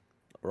wrong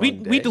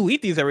we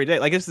delete these every day.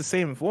 Like it's the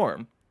same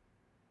form.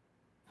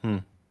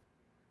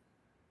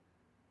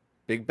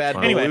 Big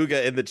Bad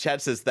Beluga in the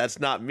chat says that's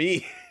not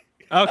me.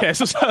 Okay,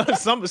 so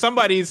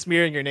somebody's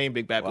smearing your name,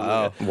 Big Bad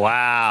Beluga.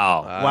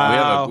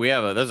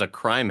 Wow. There's a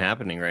crime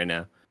happening right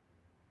now.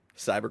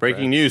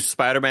 Breaking news: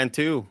 Spider-Man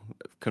 2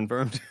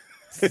 confirmed.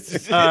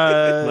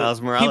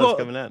 Miles Morales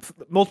coming out.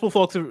 Multiple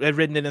folks have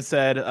written in and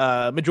said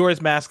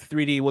Majora's Mask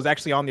 3D was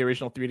actually on the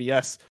original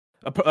 3DS.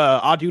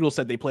 Odd Doodle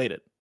said they played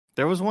it.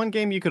 There was one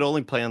game you could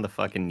only play on the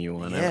fucking new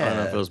one. Yeah. I don't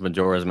know if it was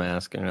Majora's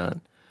Mask or not.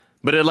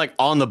 But it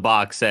on the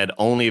box said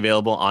only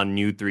available on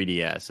new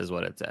 3DS is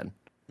what it said.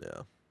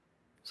 Yeah.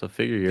 So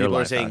figure your People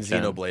are saying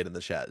Xenoblade in the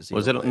chat.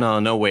 Was it?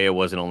 No way it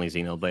wasn't only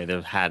Xenoblade.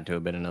 There had to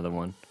have been another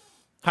one.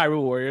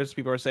 Hyrule Warriors,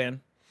 people are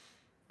saying.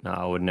 No,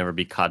 I would never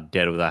be caught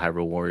dead with a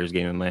Hyrule Warriors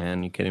game in my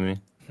hand. You kidding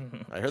me?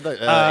 I heard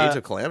that Age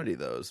of Calamity,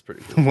 though, is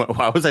pretty cool.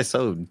 Why was I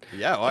so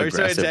why are you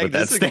so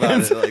antagonistic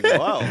about it? Like,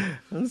 wow.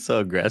 I'm so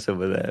aggressive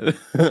with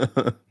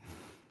that.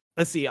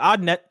 Let's see.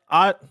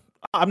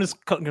 I'm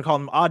just going to call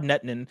them Odd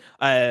Netnin.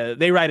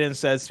 They write in and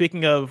says,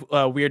 speaking of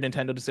weird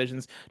Nintendo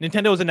decisions,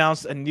 Nintendo has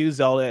announced a new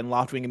Zelda and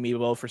Loftwing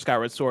amiibo for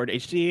Skyward Sword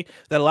HD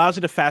that allows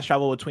you to fast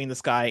travel between the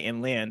sky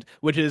and land,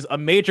 which is a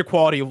major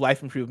quality of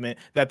life improvement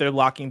that they're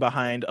locking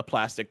behind a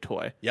plastic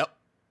toy. Yep.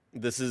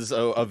 This is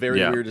a very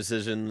weird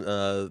decision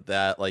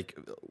that, like,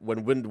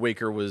 when Wind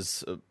Waker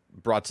was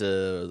brought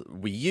to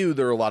Wii U,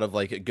 there were a lot of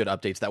good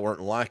updates that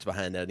weren't locked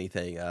behind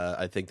anything.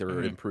 I think there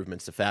were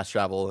improvements to fast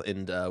travel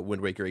in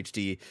Wind Waker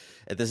HD.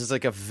 And this is a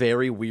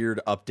very weird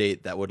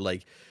update that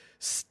would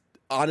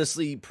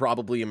honestly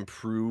probably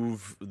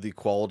improve the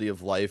quality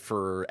of life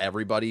for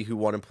everybody who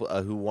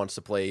wants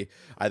to play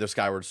either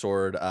Skyward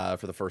Sword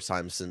for the first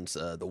time since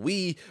the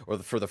Wii or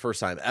for the first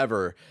time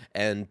ever,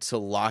 and to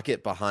lock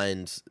it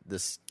behind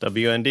this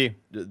WND,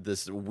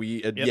 this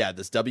Wii,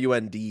 this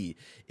WND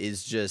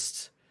is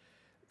just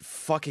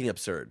fucking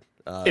absurd.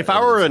 If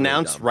I were to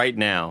announce right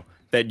now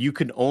that you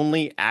can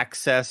only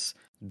access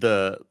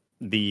the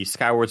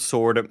Skyward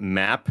Sword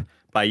map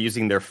by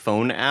using their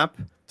phone app,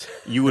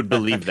 you would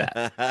believe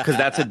that, because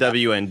that's a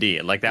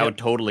WND. That would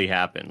totally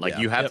happen.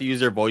 You have to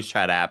use their voice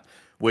chat app,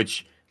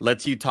 which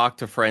lets you talk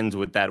to friends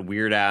with that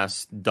weird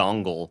ass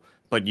dongle.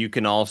 But you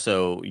can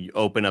also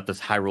open up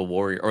this Hyrule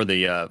Warrior or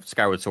the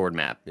Skyward Sword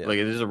map. Yeah.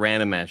 It is a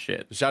random ass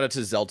shit. Shout out to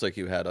Zeltic,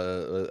 who had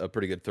a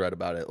pretty good thread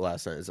about it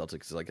last night.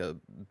 Zeltic is a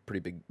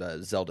pretty big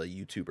Zelda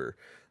YouTuber.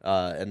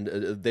 And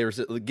they were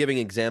giving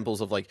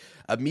examples of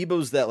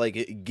amiibos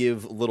that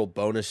give little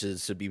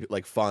bonuses to be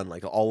fun,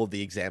 all of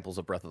the examples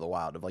of Breath of the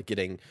Wild, of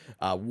getting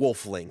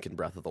Wolf Link in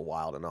Breath of the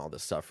Wild and all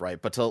this stuff,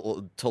 right? But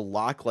to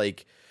lock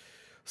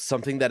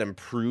something that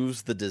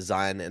improves the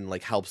design and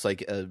helps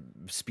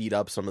speed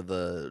up some of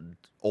the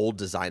old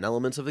design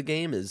elements of the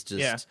game is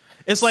just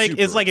it's like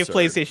if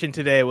PlayStation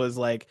today was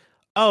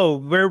oh,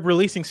 we're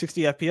releasing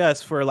 60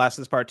 FPS for Last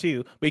of Us Part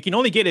 2, but you can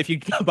only get it if you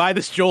buy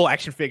this Joel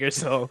action figure,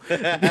 so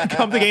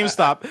come to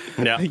GameStop,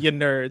 you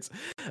nerds.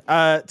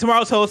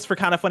 Tomorrow's hosts for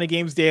Kinda Funny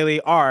Games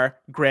Daily are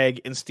Greg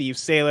and Steve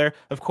Saylor.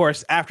 Of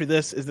course, after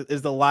this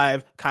is the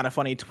live Kinda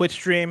Funny Twitch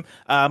stream.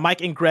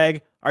 Mike and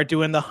Greg are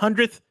doing the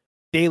 100th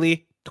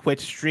daily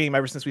Twitch stream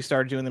ever since we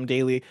started doing them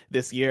daily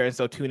this year, and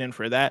so tune in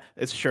for that.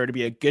 It's sure to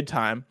be a good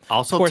time.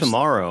 Also,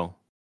 tomorrow,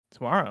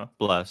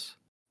 bless.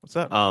 What's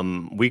up?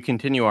 We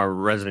continue our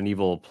Resident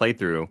Evil 8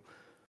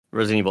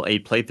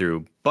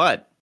 playthrough,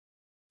 but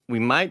we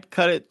might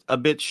cut it a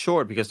bit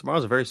short because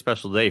tomorrow's a very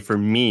special day for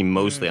me.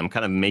 Mostly, I'm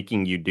kind of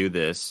making you do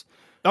this.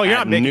 Oh, you're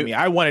not making me.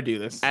 I want to do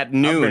this at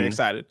noon. I'm very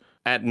excited.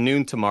 At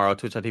noon tomorrow,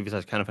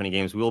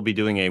 twitch.tv/KindaFunnyGames, we will be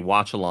doing a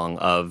watch along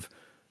of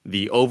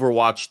the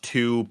Overwatch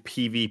 2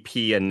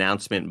 PvP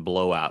announcement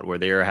blowout, where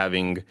they are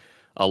having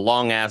a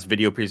long-ass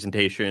video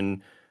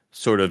presentation,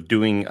 sort of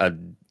doing a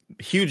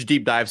huge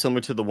deep dive similar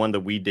to the one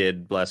that we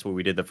did, where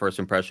we did the first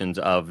impressions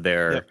of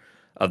their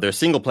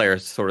single-player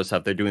sort of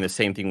stuff. They're doing the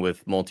same thing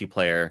with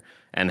multiplayer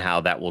and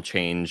how that will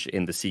change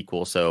in the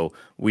sequel. So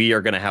we are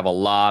going to have a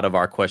lot of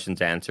our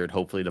questions answered,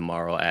 hopefully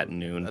tomorrow at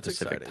noon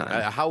Pacific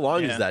time. How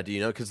long is that, do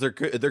you know? Because there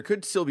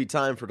could still be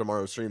time for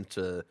tomorrow's stream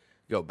to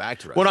go back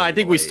to Resident Evil. Well, no, I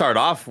think we start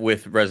off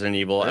with Resident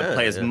Evil and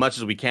play as much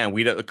as we can.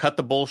 We cut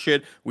the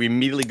bullshit. We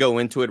immediately go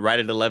into it right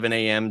at 11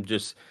 a.m.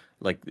 Just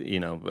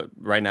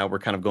right now we're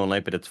kind of going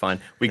late, but it's fine.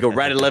 We go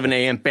right at 11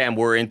 a.m. Bam,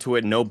 we're into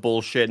it. No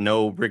bullshit,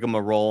 no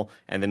rigmarole.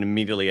 And then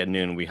immediately at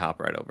noon, we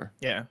hop right over.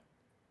 Yeah.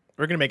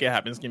 We're going to make it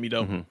happen. It's going to be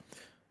dope. Mm-hmm.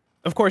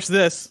 Of course,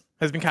 this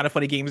has been Kinda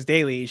Funny Games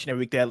Daily, each and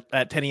every week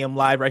at 10 a.m.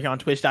 live right here on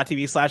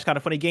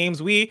twitch.tv/KindaFunnyGames.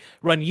 We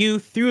run you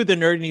through the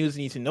nerd news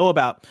you need to know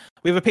about.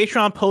 We have a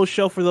Patreon post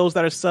show for those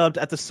that are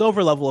subbed at the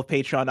silver level of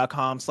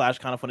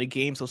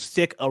patreon.com/KindaFunnyGames, so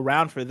stick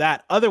around for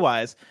that.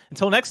 Otherwise,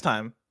 until next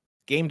time,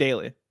 Game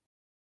Daily.